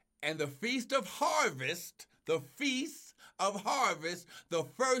 And the feast of harvest, the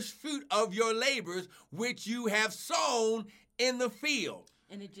first fruit of your labors, which you have sown in the field.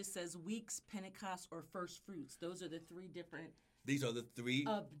 And it just says weeks, Pentecost, or first fruits. Those are the 3 different. These are the 3.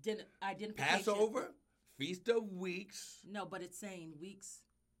 Identification. Passover, Feast of Weeks. No, but it's saying weeks.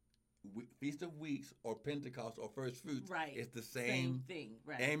 Feast of Weeks or Pentecost or first fruits. Right. It's the same thing.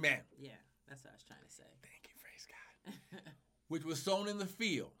 Right. Amen. Yeah, that's what I was trying to say. Thank you, praise God. Which was sown in the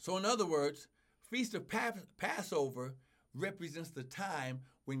field. So in other words, Feast of Passover represents the time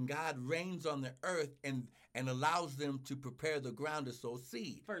when God rains on the earth and allows them to prepare the ground to sow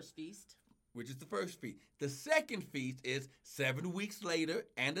seed. First feast. Which is the first feast. The second feast is 7 weeks later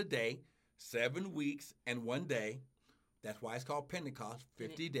and a day, 7 weeks and 1 day. That's why it's called Pentecost,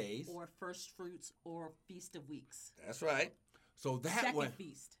 50 days. Or first fruits or Feast of Weeks. That's right. So that second one.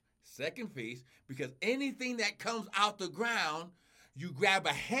 Feast. Second feast, because anything that comes out the ground, you grab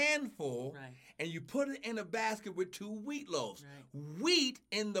a handful and you put it in a basket with 2 wheat loaves. Right. Wheat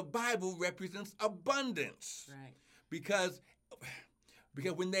in the Bible represents abundance. Right. Because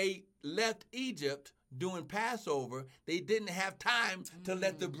when they left Egypt doing Passover, they didn't have time to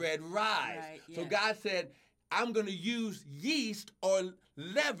let the bread rise. Right, yeah. So God said, I'm going to use yeast or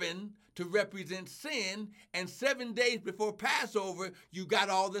leaven to represent sin, and 7 days before Passover, you got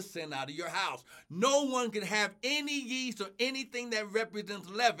all the sin out of your house. No one can have any yeast or anything that represents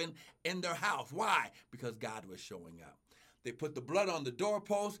leaven in their house. Why? Because God was showing up. They put the blood on the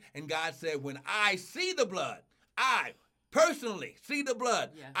doorpost, and God said, when I see the blood, I personally see the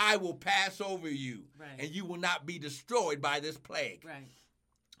blood, I will pass over you, and you will not be destroyed by this plague. Right.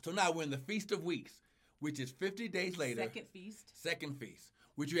 So now we're in the Feast of Weeks, which is 50 days later. Second feast.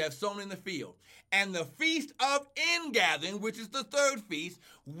 Which you have sown in the field. And the Feast of Ingathering, which is the third feast,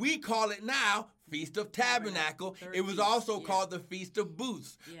 we call it now Feast of Tabernacle. It was also called the Feast of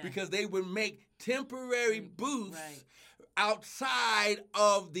Booths because they would make temporary booths outside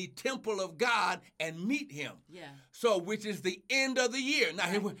of the temple of God and meet him. Yeah. So, which is the end of the year. Now,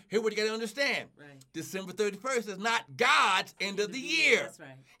 Right. here what you got to understand. Right. December 31st is not God's end of the year. That's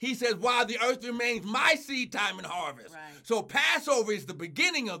right. He says, while the earth remains, my seed time and harvest. Right. So Passover is the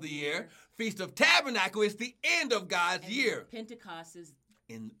beginning of the year. Feast of Tabernacle is the end of God's And year. Pentecost is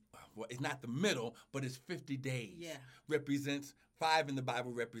Well, it's not the middle, but it's 50 days. Yeah. Represents, 5 in the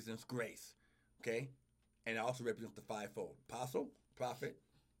Bible represents grace. Okay? And it also represents the fivefold: apostle, prophet,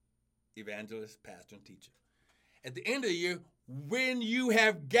 evangelist, pastor, and teacher. At the end of the year, when you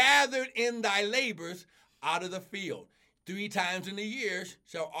have gathered in thy labors out of the field, 3 times in the year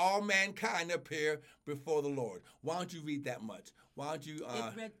shall all mankind appear before the Lord. Why don't you read that much? Why don't you...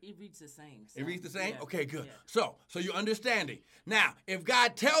 it reads the same. So. It reads the same? Yeah. Okay, good. Yeah. So you're understanding. Now, if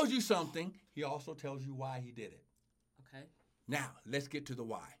God tells you something, he also tells you why he did it. Okay. Now, let's get to the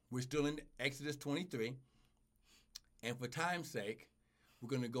why. We're still in Exodus 23. And for time's sake, we're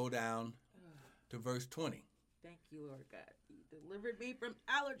going to go down to verse 20. Thank you, Lord God. You delivered me from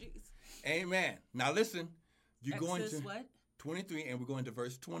allergies. Amen. Now, listen. You're going Exodus to what? 23, and we're going to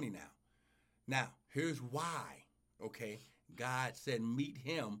verse 20 now. Now, here's why, okay? God said, meet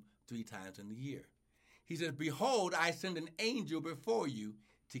him 3 times in the year. He says, behold, I send an angel before you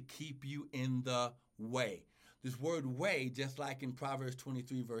to keep you in the way. This word way, just like in Proverbs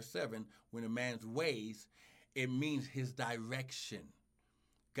 23, verse 7, when a man's ways, it means his direction,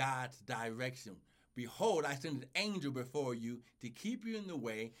 God's direction. Behold, I send an angel before you to keep you in the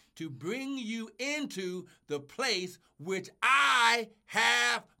way, to bring you into the place which I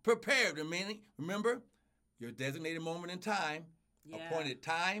have prepared. Remember, your designated moment in time, appointed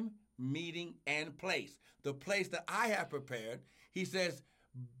time, meeting, and place. The place that I have prepared, he says,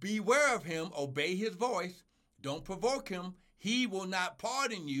 beware of him, obey his voice, don't provoke him. He will not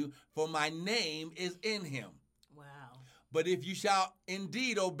pardon you, for my name is in him. Wow. But if you shall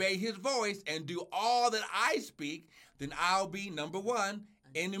indeed obey his voice and do all that I speak, then I'll be, number 1,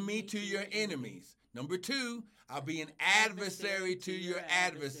 enemy to your enemies. Number 2, I'll be an adversary to your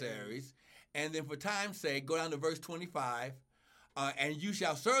adversaries. And then for time's sake, go down to verse 25. And you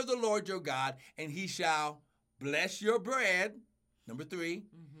shall serve the Lord your God, and he shall bless your bread. Number 3,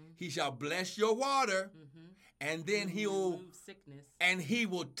 he shall bless your water, and then he will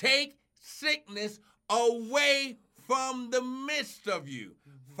take sickness away from the midst of you.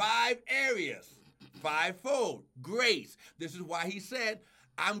 5 areas, 5-fold, grace. This is why he said,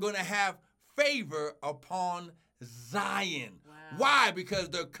 I'm going to have favor upon Zion. Wow. Why? Because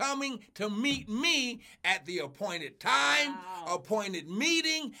they're coming to meet me at the appointed time, appointed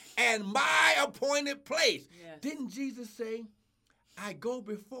meeting, and my appointed place. Yes. Didn't Jesus say, I go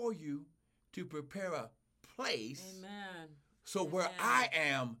before you to prepare a place, Amen. so where I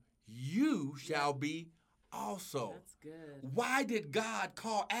am, you shall be also. That's good. Why did God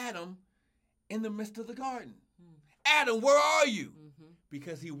call Adam in the midst of the garden? Adam, where are you?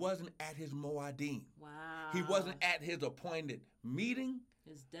 Because he wasn't at his moadim. Wow. He wasn't at his appointed meeting,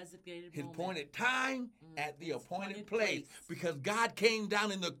 his designated his moment. appointed time, at the His appointed appointed place. place. Because God came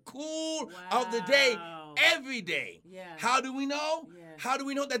down in the cool of the day every day. Yeah. How do we know? Yeah. How do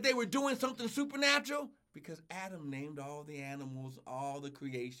we know that they were doing something supernatural? Because Adam named all the animals, all the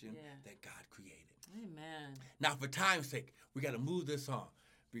creation that God created. Amen. Now, for time's sake, we got to move this on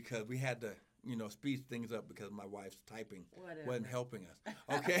because we had to, speed things up because my wife's typing wasn't helping us.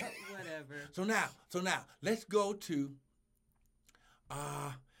 Okay? Whatever. So now, let's go to,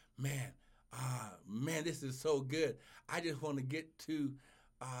 man, this is so good. I just want to get to,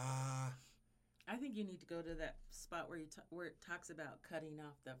 I think you need to go to that spot where where it talks about cutting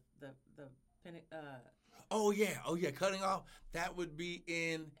off the Oh yeah, cutting off. That would be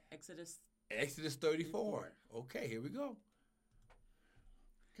in Exodus 34. Okay, here we go.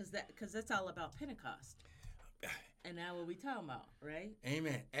 Because that's all about Pentecost. And now what we talking about, right?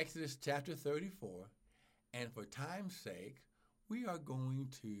 Amen. Exodus chapter 34. And for time's sake, we are going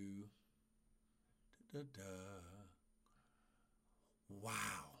to...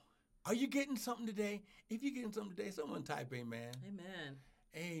 Wow. Are you getting something today? If you're getting something today, someone type amen. Amen.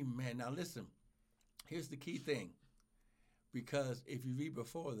 Amen. Now listen, here's the key thing. Because if you read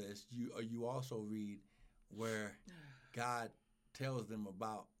before this, you also read where God tells them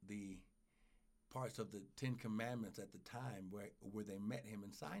about the parts of the 10 Commandments at the time where they met him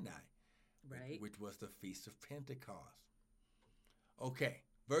in Sinai, right? Which was the Feast of Pentecost. Okay,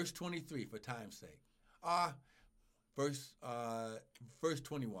 verse 23 for time's sake. Verse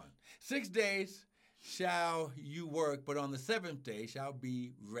 21. 6 days shall you work, but on the 7th day shall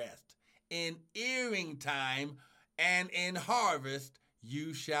be rest. In earing time and in harvest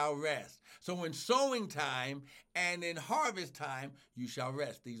you shall rest. So in sowing time and in harvest time, you shall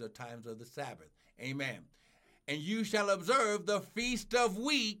rest. These are times of the Sabbath. Amen. And you shall observe the Feast of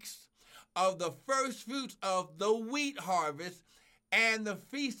Weeks of the first fruits of the wheat harvest and the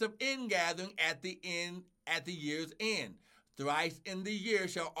Feast of Ingathering at the year's end. Thrice in the year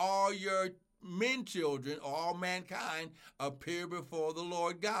shall all your men children, all mankind, appear before the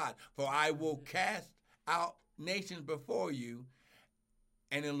Lord God. For I will cast out nations before you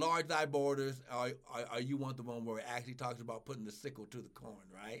and enlarge thy borders. You want the one where it actually talks about putting the sickle to the corn,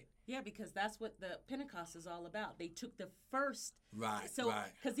 right? Yeah, because that's what the Pentecost is all about. They took the first. Right, so,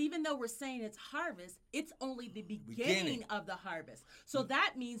 right. Because even though we're saying it's harvest, it's only the beginning of the harvest. So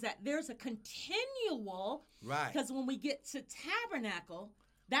that means that there's a continual. Right. Because when we get to tabernacle,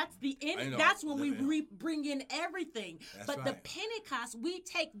 that's the end. know. That's when we bring in everything. That's but right. the Pentecost, we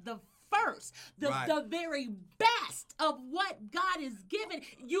take the first, Right. the very best of what God is given.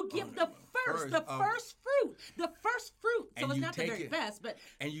 You give the first fruit. So And it's you not the take very it- best, but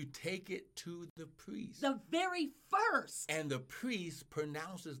And you take it to the priest. the very first. And the priest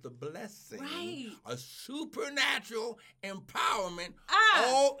pronounces the blessing, Right. a supernatural empowerment. Ah.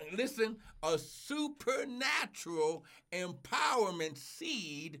 Oh, listen, a supernatural empowerment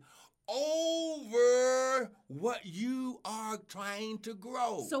seed over what you are trying to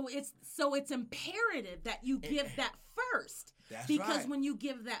grow. So it's imperative that you give that first. That's because right. when you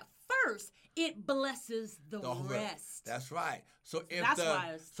give that first, it blesses the rest. That's right. So if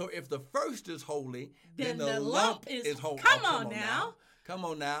if the first is holy, then Then the lump is holy. Come on now. Come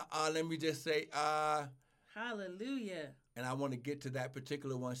on now. Let me just say, Hallelujah. and I want to get to that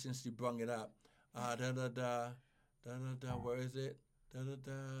particular one since you brung it up. Where is it?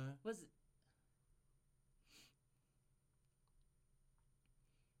 Was it?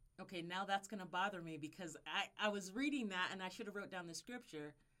 Okay, now that's going to bother me because I was reading that and I should have wrote down the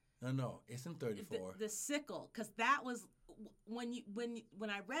scripture. No, it's in 34. The sickle, because that was when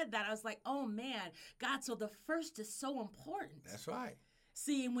I read that, I was like, oh man, God, so the first is so important. That's right.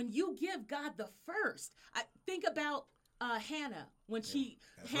 See, and when you give God the first, I think about Hannah when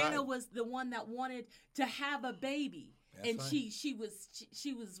Hannah right. was the one that wanted to have a baby. That's and right.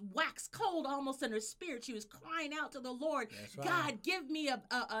 she was wax cold almost in her spirit. She was crying out to the Lord, That's right. God, give me a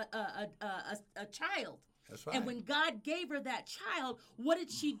child. That's right. And when God gave her that child, what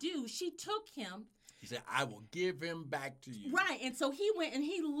did she do? She took him. He said, I will give him back to you. Right. And so he went and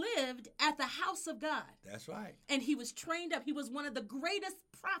he lived at the house of God. That's right. And he was trained up. He was one of the greatest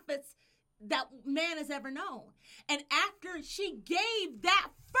prophets that man has ever known. And after she gave that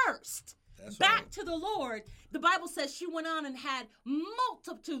first back to the Lord, the Bible says she went on and had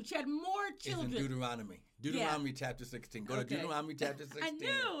multitude. She had more children. It's in Deuteronomy chapter 16. Go to Deuteronomy chapter 16. I knew.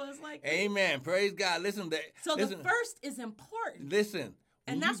 It was like, amen. Praise God. Listen. the first is important. Listen.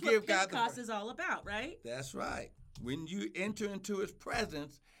 And that's what Pentecost is all about, right? That's right. When you enter into his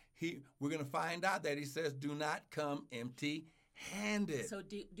presence, we're going to find out that he says, do not come empty-handed. So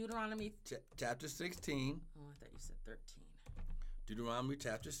Deuteronomy chapter 16. Oh, I thought you said 13. Deuteronomy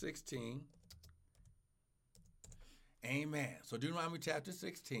chapter 16. Amen. So Deuteronomy chapter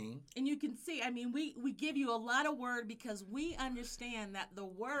 16. And you can see, I mean, we give you a lot of word because we understand that the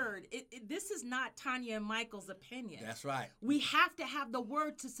word, this is not Tonya and Michael's opinion. That's right. We have to have the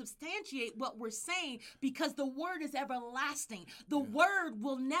word to substantiate what we're saying because the word is everlasting. The word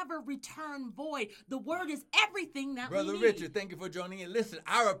will never return void. The word is everything that Brother we need. Richard, thank you for joining in. Listen,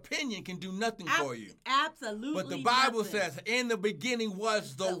 our opinion can do nothing for you. Absolutely. But the Bible nothing. says, in the beginning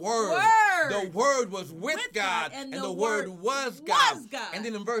was the Word. Word. The Word was with God, and the Word was God. And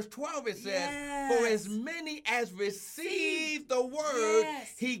then in verse 12 it says, for as many as received the Word,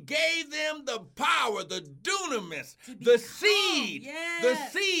 He gave them the power, the dunamis, the seed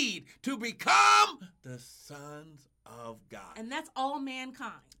to become the sons of God. And that's all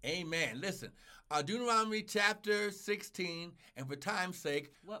mankind. Amen. Listen, Deuteronomy chapter 16, and for time's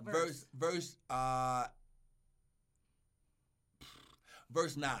sake, what verse?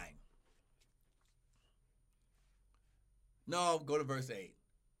 Verse 9. No, go to verse 8.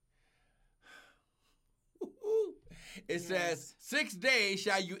 It says, 6 days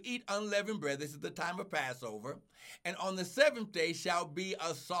shall you eat unleavened bread. This is the time of Passover. And on the seventh day shall be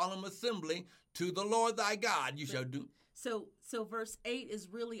a solemn assembly to the Lord thy God. You shall do. So verse 8 is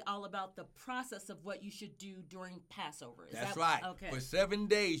really all about the process of what you should do during Passover. That's right. Okay. For 7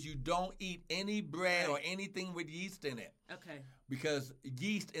 days you don't eat any bread or anything with yeast in it. Okay. Because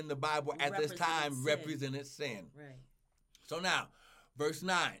yeast in the Bible at this time represented sin. Right. So now, verse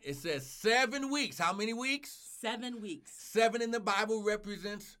 9, it says 7 weeks. How many weeks? 7 weeks. 7 in the Bible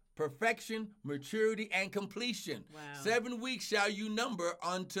represents perfection, maturity, and completion. Wow. 7 weeks shall you number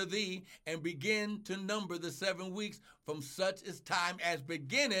unto thee, and begin to number the 7 weeks from such as time as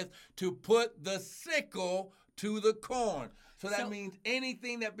beginneth to put the sickle to the corn. So that means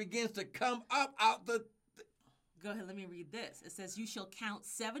anything that begins to come up out the... Go ahead, let me read this. It says, you shall count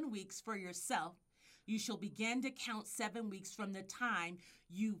 7 weeks for yourself. You shall begin to count 7 weeks from the time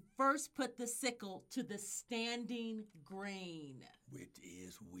you first put the sickle to the standing grain. Which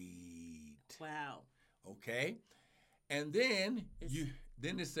is wheat. Wow. Okay. And then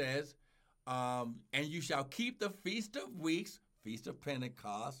it says, and you shall keep the Feast of Weeks, Feast of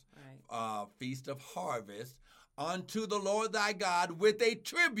Pentecost, right. Feast of Harvest, unto the Lord thy God with a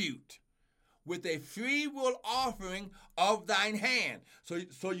tribute, with a free will offering of thine hand.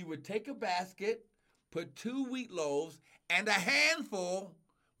 So you would take a basket, put 2 wheat loaves, and a handful.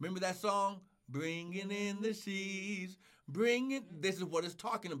 Remember that song? Bringing in the sheaves. This is what it's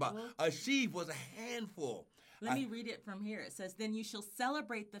talking about. A sheaf was a handful. Let me read it from here. It says, then you shall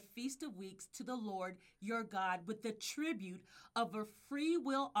celebrate the Feast of Weeks to the Lord your God with the tribute of a free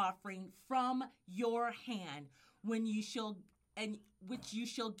will offering from your hand, which you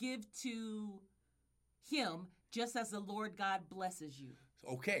shall give to him, just as the Lord God blesses you.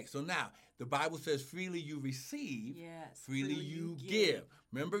 Okay, so now the Bible says freely you receive, yes, freely you give.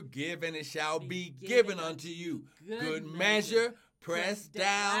 Remember, give and it shall be given unto you. Good measure, pressed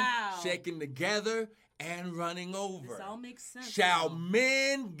down, shaken together, and running over. This all makes sense. Shall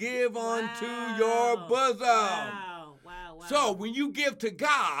men give unto your bosom. Wow. So when you give to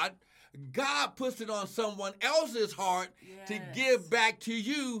God, God puts it on someone else's heart to give back to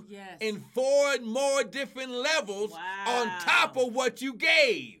you in 4 more different levels on top of what you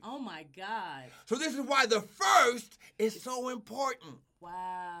gave. Oh, my God. So this is why the first is so important.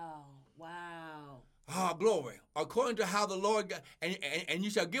 Wow. Ah, glory. According to how the Lord, God, and you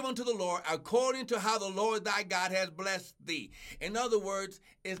shall give unto the Lord according to how the Lord thy God has blessed thee. In other words,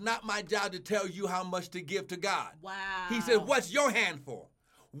 it's not my job to tell you how much to give to God. Wow. He said, what's your hand for?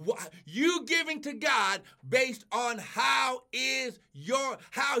 You giving to God based on how he's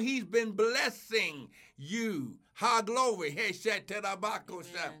been blessing you. Ha, glory. Hey,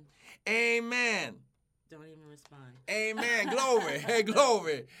 Amen. Don't even respond. Amen. Glory. Hey,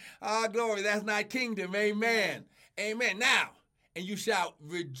 glory. Glory. That's not kingdom. Amen. Amen. Now, and you shall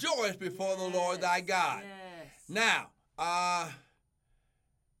rejoice before the Lord thy God. Yes. Now,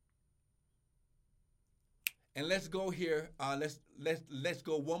 and let's go here. Let's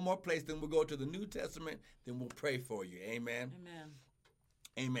go one more place. Then we'll go to the New Testament. Then we'll pray for you. Amen.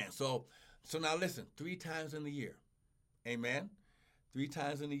 Amen. So now listen. 3 times in the year. Amen. 3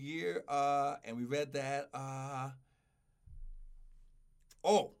 times in a year, and we read that.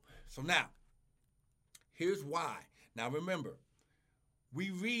 So now, here's why. Now remember,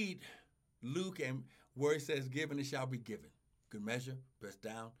 we read Luke and where it says, "Given it shall be given, good measure, pressed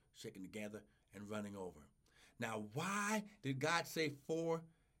down, shaken together, and running over." Now, why did God say 4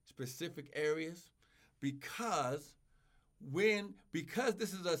 specific areas? Because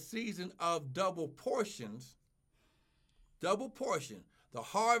this is a season of double portions. Double portion, the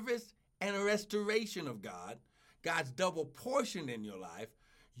harvest and a restoration of God, God's double portion in your life,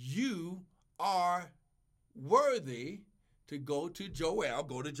 you are worthy to go to Joel.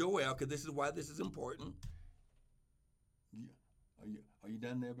 Go to Joel, because this is why this is important. Are you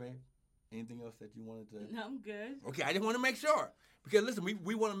done there, babe? Anything else that you wanted to? No, I'm good. Okay, I just want to make sure. Because listen,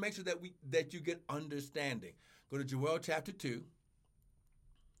 we want to make sure that you get understanding. Go to Joel chapter 2.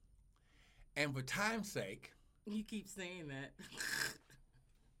 And for time's sake, you keep saying that.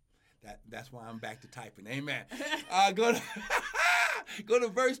 That's why I'm back to typing. Amen. Go to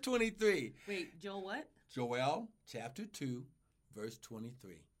verse 23. Wait, Joel what? Joel chapter 2, verse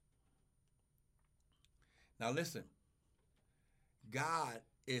 23. Now listen. God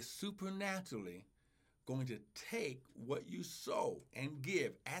is supernaturally going to take what you sow and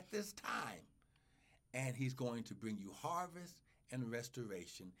give at this time, and he's going to bring you harvest and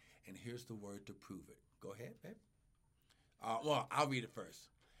restoration. And here's the word to prove it. Go ahead, babe. I'll read it first.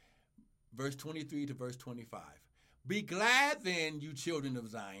 Verse 23 to verse 25. Be glad then, you children of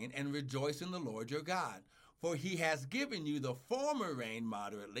Zion, and rejoice in the Lord your God. For he has given you the former rain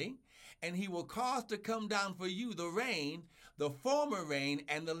moderately, and he will cause to come down for you the former rain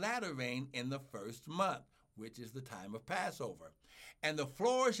and the latter rain in the first month, which is the time of Passover. And the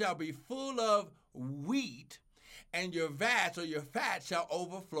floor shall be full of wheat, and your vats or your fat shall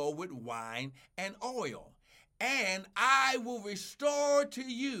overflow with wine and oil. And I will restore to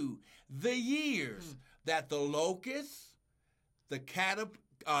you the years that the locusts, the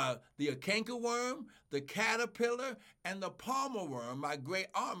the cankerworm, the caterpillar, and the palmer worm, my great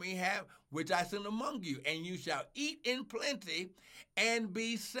army have, which I send among you, and you shall eat in plenty and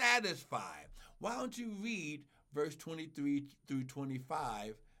be satisfied. Why don't you read verse 23 through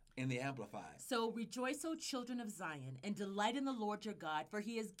 25 in the Amplified? So rejoice, O children of Zion, and delight in the Lord your God, for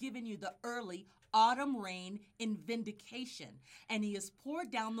he has given you the early autumn rain in vindication, and he has poured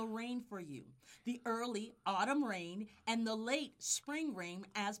down the rain for you, the early autumn rain and the late spring rain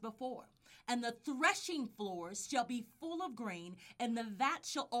as before. And the threshing floors shall be full of grain, and the vat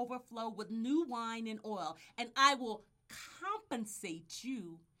shall overflow with new wine and oil, and I will compensate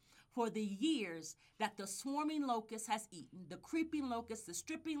you for the years that the swarming locust has eaten, the creeping locust, the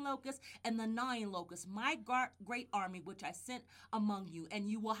stripping locust, and the gnawing locust, my great army which I sent among you, and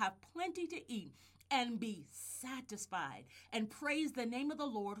you will have plenty to eat and be satisfied, and praise the name of the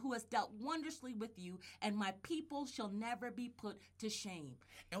Lord who has dealt wondrously with you, and my people shall never be put to shame.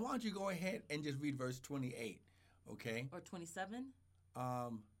 And why don't you go ahead and just read verse 28, okay? Or 27?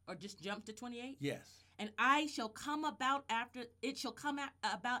 Or just jump to 28? Yes. And I shall come about after, it shall come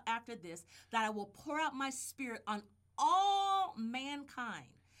about after this, that I will pour out my spirit on all mankind.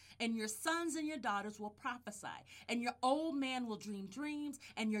 And your sons and your daughters will prophesy, and your old man will dream dreams,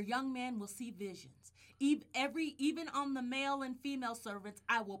 and your young man will see visions. Even on the male and female servants,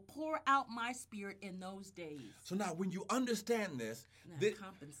 I will pour out my spirit in those days. So now, when you understand this,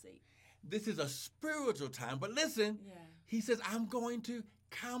 compensate. This is a spiritual time. But listen, he says, I'm going to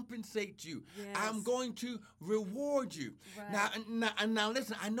compensate you. Yes. I'm going to reward you. Right. Now,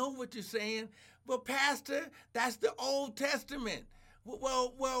 listen, I know what you're saying, but Pastor, that's the Old Testament.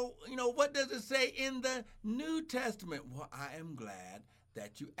 Well, what does it say in the New Testament? Well, I am glad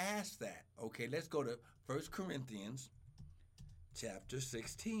that you asked that. Okay, let's go to 1 Corinthians chapter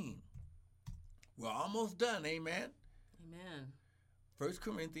 16. We're almost done, amen? Amen. 1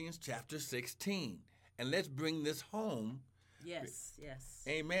 Corinthians chapter 16. And let's bring this home. Yes.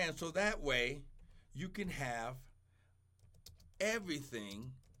 Amen. So that way you can have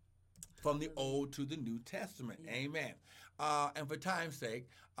everything from the Old to the New Testament. Yeah. Amen. And for time's sake,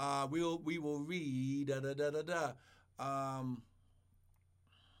 we will read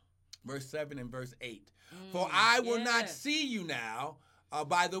verse 7 and verse 8. For I will not see you now,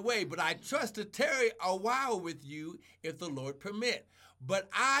 by the way, but I trust to tarry a while with you if the Lord permit. But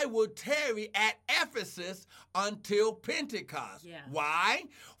I will tarry at Ephesus until Pentecost. Yeah. Why?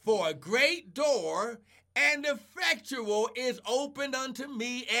 For a great door and effectual is opened unto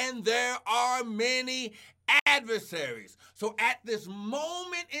me, and there are many adversaries. So at this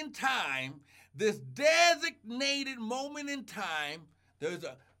moment in time, this designated moment in time,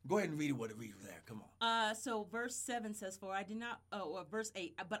 go ahead and read what it reads there. Come on. So verse 7 says, verse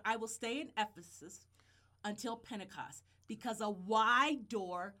 8, but I will stay in Ephesus until Pentecost, because a wide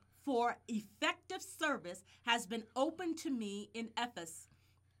door for effective service has been opened to me in Ephesus.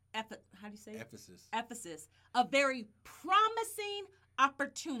 How do you say it? Ephesus. A very promising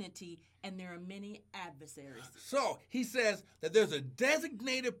opportunity, and there are many adversaries. So he says that there's a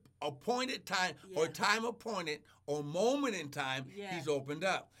designated appointed time or time appointed or moment in time he's opened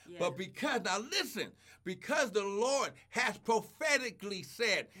up. Yeah. But because the Lord has prophetically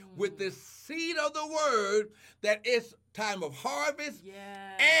said with the seed of the word that it's time of harvest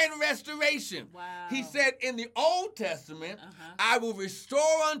and restoration. Wow. He said in the Old Testament, I will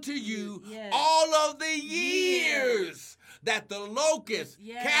restore unto you all of the years that the locust,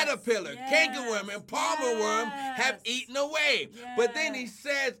 caterpillar, cankerworm, and palmer worm have eaten away. But then he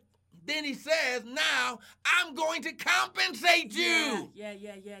says, now I'm going to compensate you.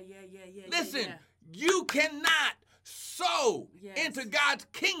 Listen, you cannot sow into God's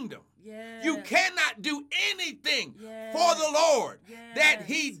kingdom. You cannot do anything for the Lord that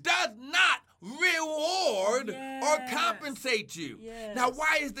he does not reward or compensate you. Now,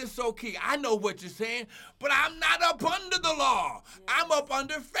 why is this so key? I know what you're saying, but I'm not up under the law. I'm up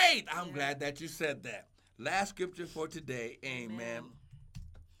under faith. I'm glad that you said that. Last scripture for today, amen.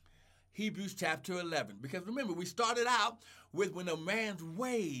 Hebrews chapter 11. Because remember, we started out with when a man's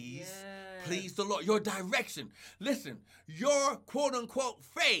ways please the Lord. Your direction. Listen, your quote-unquote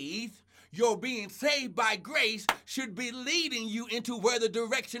faith, your being saved by grace, should be leading you into where the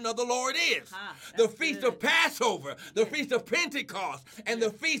direction of the Lord is. The Feast of Passover, the Feast of Pentecost, and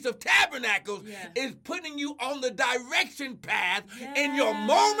the Feast of Tabernacles is putting you on the direction path in your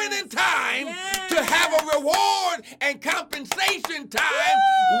moment in time to have a reward and compensation time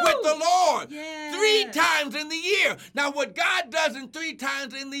with the Lord. 3 times in the year. Now, what God does in 3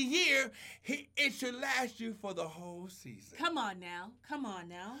 times in the year, it should last you for the whole season. Come on now.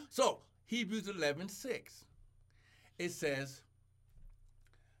 So, Hebrews 11:6. It says,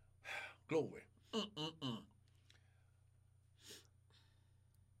 Glory.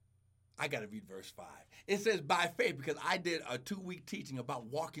 I got to read verse 5. It says, by faith, because I did a 2-week teaching about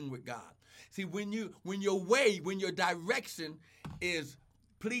walking with God. See, when your direction is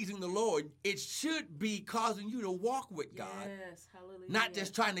pleasing the Lord, it should be causing you to walk with God. Yes, hallelujah. Not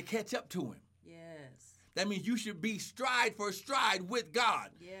just trying to catch up to him. Yes. That means you should be stride for stride with God.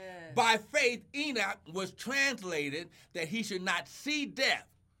 Yes. By faith, Enoch was translated that he should not see death.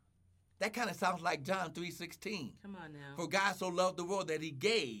 That kind of sounds like John 3:16. Come on now. For God so loved the world that he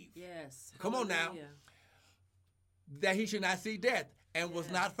gave. Yes. Come on now. That he should not see death, and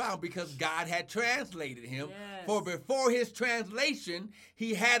was not found because God had translated him. Yes. For before his translation,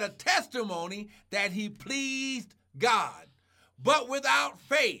 he had a testimony that he pleased God. But without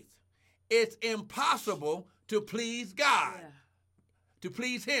faith, it's impossible to please God, to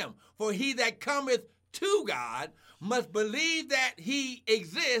please him. For he that cometh to God must believe that he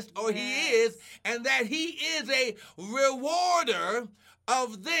exists, or he is, and that he is a rewarder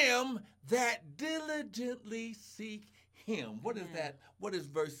of them that diligently seek him. What is that? What does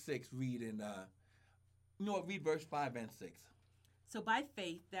verse 6 read in, read verse 5 and 6. So by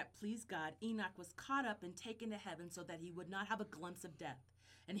faith that pleased God, Enoch was caught up and taken to heaven so that he would not have a glimpse of death.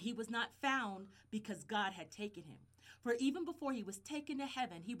 And he was not found because God had taken him. For even before he was taken to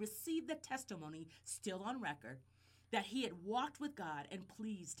heaven, he received the testimony, still on record, that he had walked with God and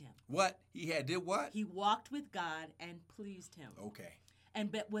pleased him. What? He did what? He walked with God and pleased him. Okay.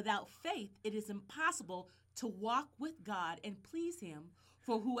 But without faith, it is impossible to walk with God and please him.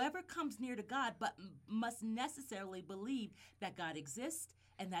 For whoever comes near to God but must necessarily believe that God exists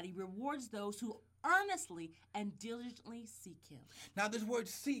and that he rewards those who earnestly and diligently seek him. Now, this word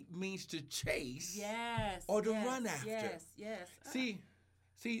seek means to chase. Yes. Or to run after. Yes. See,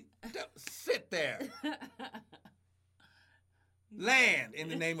 sit there. Land in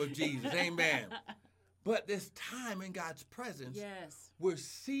the name of Jesus. Amen. But this time in God's presence, we're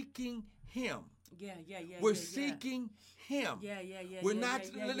seeking him. We're seeking him. We're not,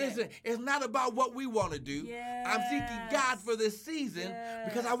 listen, it's not about what we want to do. I'm seeking God for this season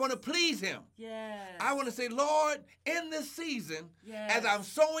because I want to please him. I want to say, Lord, in this season, as I'm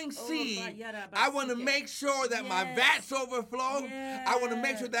sowing seed, I want to make sure that my vats overflow. I want to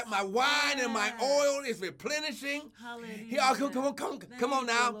make sure that my wine and my oil is replenishing. Hallelujah. Come on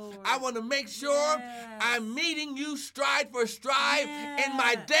now. I want to make sure I'm meeting you stride for stride in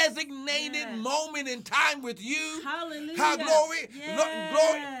my designated moment in time with you. Hallelujah. Glory.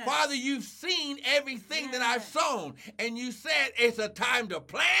 Glory. Father, you've seen everything that I've sown. And you said it's a time to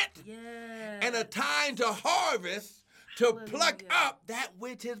plant and a time to harvest, to pluck up that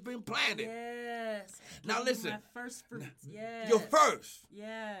which has been planted. Now listen. My first fruits. Your first.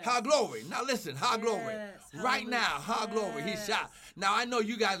 How glory. Now listen. How glory. Right now. How glory. He shot. Now I know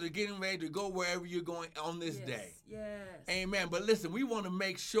you guys are getting ready to go wherever you're going on this day. Amen. But listen, we want to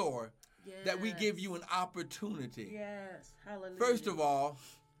make sure that we give you an opportunity. Hallelujah. First of all,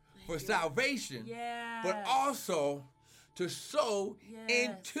 for salvation, but also to sow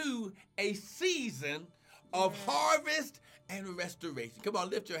into a season of harvest and restoration. Come on,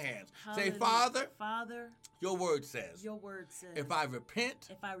 lift your hands. Hallelujah. Say, Father, your word says, if I repent,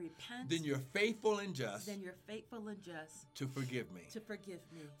 then you're faithful and just to forgive me.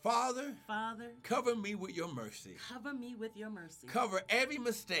 Father, cover me with your mercy. Cover every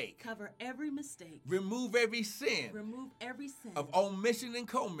mistake. Remove every sin of omission and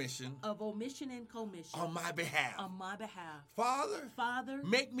commission on my behalf. Father,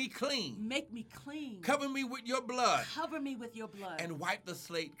 make me clean. Cover me with your blood. And wipe the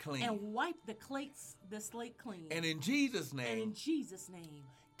slate clean. The slate clean. And in Jesus' name.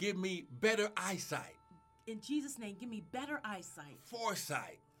 Give me better eyesight. In Jesus' name, give me better eyesight.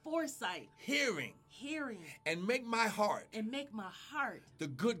 Foresight. Hearing. And make my heart. The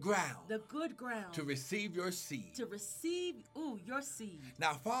good ground. To receive your seed. Your seed.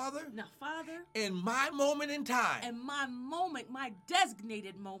 Now, Father. In my moment in time. My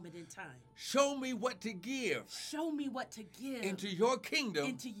designated moment in time. Show me what to give. Into your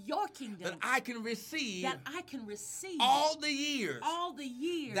kingdom. That I can receive. All the years.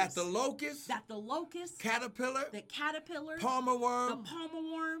 That the locust. Caterpillar. Palmer worm.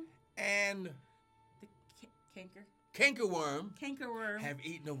 And And the cankerworm have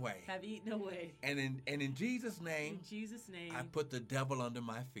eaten away. And in Jesus' name, I put the devil under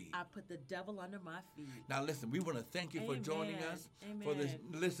my feet. Now listen, we want to thank you for joining us for this.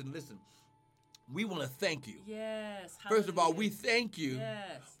 Listen. We want to thank you. Yes. First of all, we thank you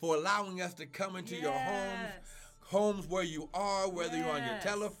for allowing us to come into your homes where you are, whether you're on your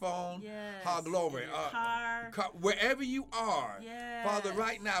telephone, glory, wherever you are. Father,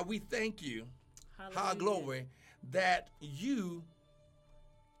 right now we thank you, glory, that you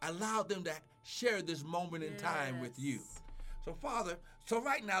allowed them to share this moment in time with you. So, Father,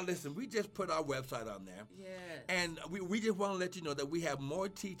 right now, listen, we just put our website on there. And we just want to let you know that we have more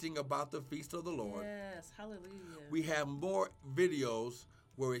teaching about the Feast of the Lord. Hallelujah. We have more videos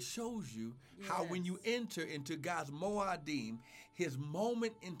where it shows you how when you enter into God's Moadim, his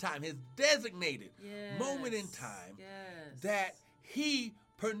moment in time, his designated moment in time, that he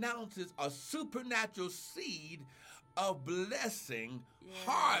pronounces a supernatural seed of blessing,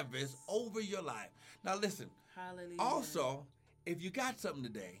 harvest over your life. Now listen, also, if you got something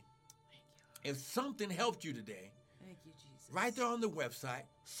today, if something helped you today, thank you, Jesus. Right there on the website,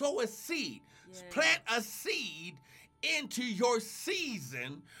 sow a seed. Plant a seed into your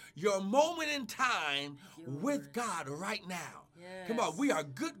season, your moment in time with God right now. Come on, we are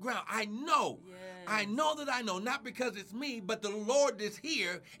good ground. I know that I know, not because it's me, but the Lord is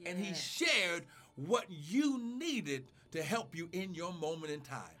here and he shared what you needed to help you in your moment in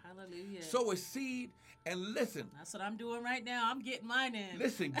time. Hallelujah. Sow a seed and listen. That's what I'm doing right now. I'm getting mine in.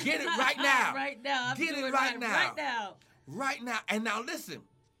 Listen, get it right now. Right now. Get it right now. Right now. Right now. And now listen.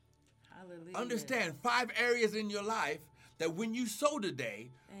 Hallelujah. Understand 5 areas in your life that when you sow today,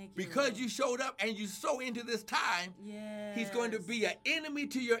 because you showed up and you sow into this time, he's going to be an enemy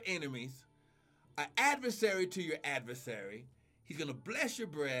to your enemies, an adversary to your adversary. He's going to bless your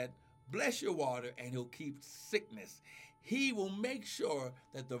bread, bless your water, and he'll keep sickness. He will make sure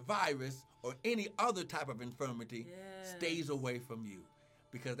that the virus or any other type of infirmity stays away from you,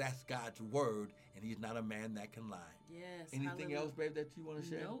 because that's God's word, and he's not a man that can lie. Anything else, babe, that you want to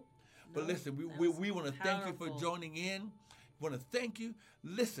share? Nope. But listen, we want to thank you for joining in. We want to thank you.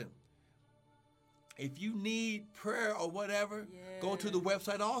 Listen, if you need prayer or whatever, go to the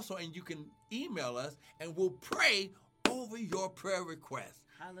website also, and you can email us, and we'll pray over your prayer request.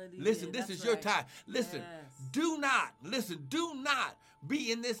 Hallelujah. Listen, this is your time. Listen, do not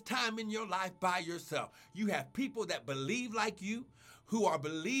be in this time in your life by yourself. You have people that believe like you, who are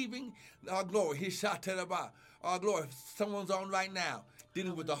believing. Our glory, our glory, someone's on right now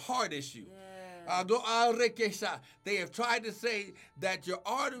dealing with a heart issue. They have tried to say that your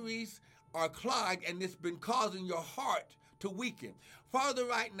arteries are clogged and it's been causing your heart to weaken. Father,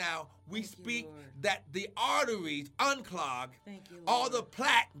 right now, we speak that the arteries unclog, all the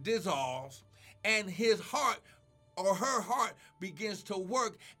plaque dissolves, and his heart or her heart begins to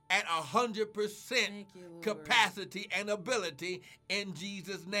work at 100% capacity and ability in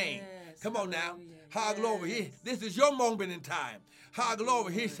Jesus' name. Come on now. Glory. This is your moment in time.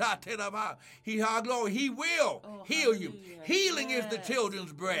 Glory. He will heal you. Healing is the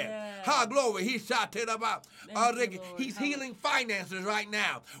children's bread. Glory. He's healing finances right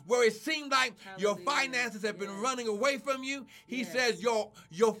now. Where it seemed like your finances have been running away from you, he says your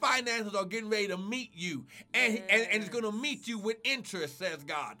finances are getting ready to meet you. And it's going to meet you with interest, says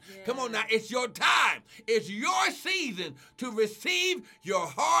God. Come on now. It's your time. It's your season to receive your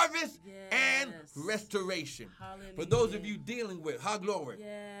harvest and restoration. For those of you dealing with, glory.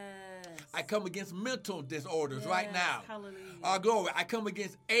 I come against mental disorders right now. Glory. I come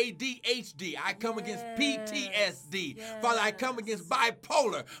against ADHD. I come against PTSD. Father, I come against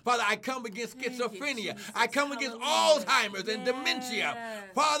bipolar. Father, I come against schizophrenia. I come against Alzheimer's and dementia.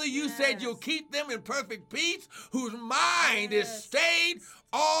 Father, you said you'll keep them in perfect peace whose mind is stayed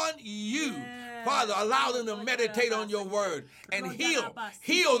on you. Father, allow them to meditate on your word and heal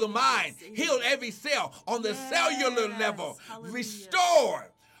the mind, heal every cell on the cellular level, restore.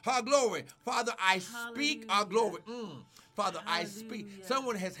 Glory. Father, I speak our glory. Father, I speak.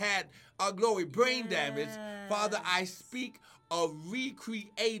 Someone has had glory brain damage. Father, I speak a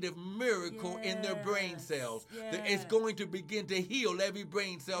recreative miracle in their brain cells. It's going to begin to heal every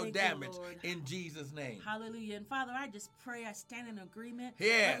brain cell damage in Jesus' name. Hallelujah. And Father, I just pray, I stand in agreement.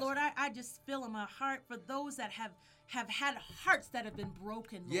 Yes. But Lord, I just feel in my heart for those that have had hearts that have been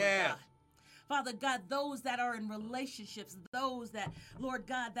broken, Lord God. Father God, those that are in relationships, those that, Lord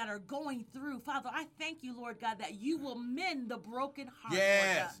God, that are going through. Father, I thank you, Lord God, that you will mend the broken heart,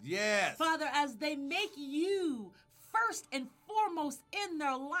 Lord God. Yes. Father, as they make you first and foremost in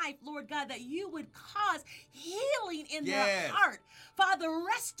their life, Lord God, that you would cause healing in their heart. Father,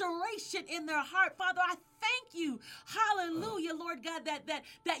 restoration in their heart. Father, I thank you, hallelujah, Lord God,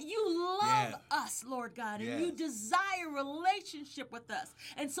 that you love us, Lord God, and you desire relationship with us.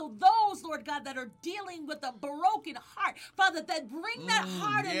 And so those, Lord God, that are dealing with a broken heart, Father, that bring that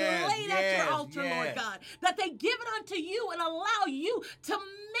heart and lay it at your altar. altar, Lord Yes. God, that they give it unto you and allow you to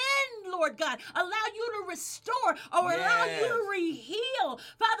mend, Lord God, allow you to restore or allow you to reheal.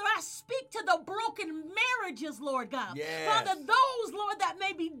 Father, I speak to the broken marriages, Lord God. Yes. Father, those, Lord, that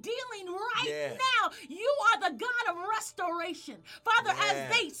may be dealing right now, you are the God of restoration. Father, as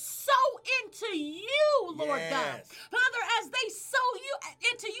they sow into you, Lord God. Father, as they sow you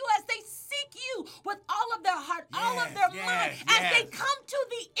into you, as they seek you with all of their heart, all of their mind, as they come to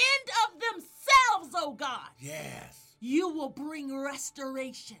the end of themselves, oh God. Yes. You will bring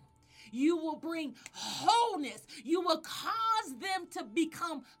restoration. You will bring wholeness. You will cause them to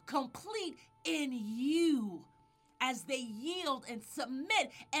become complete in you as they yield and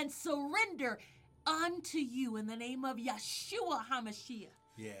submit and surrender unto you in the name of Yeshua HaMashiach.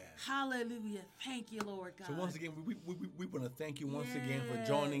 Yeah. Hallelujah. Thank you, Lord God. So once again, we want to thank you once again for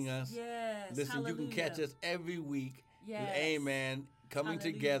joining us. Yes. Listen, Hallelujah. you can catch us every week. Yes. Amen. Coming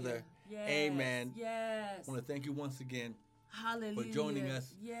Hallelujah. together. Yes. Amen. Yes. I want to thank you once again Hallelujah. for joining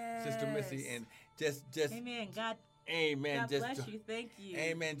us, yes. Sister Missy, and just Amen. God amen. God bless you. Thank you.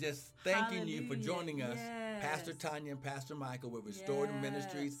 Amen. Just thanking you for joining us, yes. Pastor Tonya and Pastor Michael with Restored yes.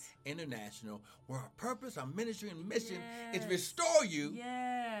 Ministries International, where our purpose, our ministry, and mission yes. is restore you,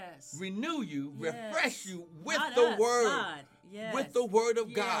 yes. renew you, yes. refresh you with Not the us, Word. God. Yes. With the Word of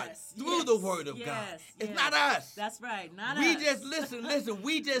yes. God, through yes. the Word of yes. God. yes. It's not us. That's right. Not we us. just listen.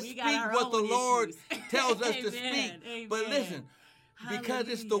 We just we speak what the Lord tells us to Amen. speak. Amen. But listen, because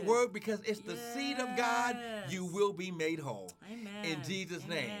it's the Hallelujah. Word, because it's the seed of God, you Yes. will be made whole. Amen. In Jesus'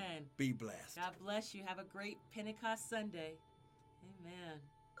 name, Amen. be blessed. God bless you. Have a great Pentecost Sunday. Amen.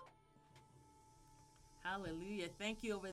 Hallelujah. Thank you over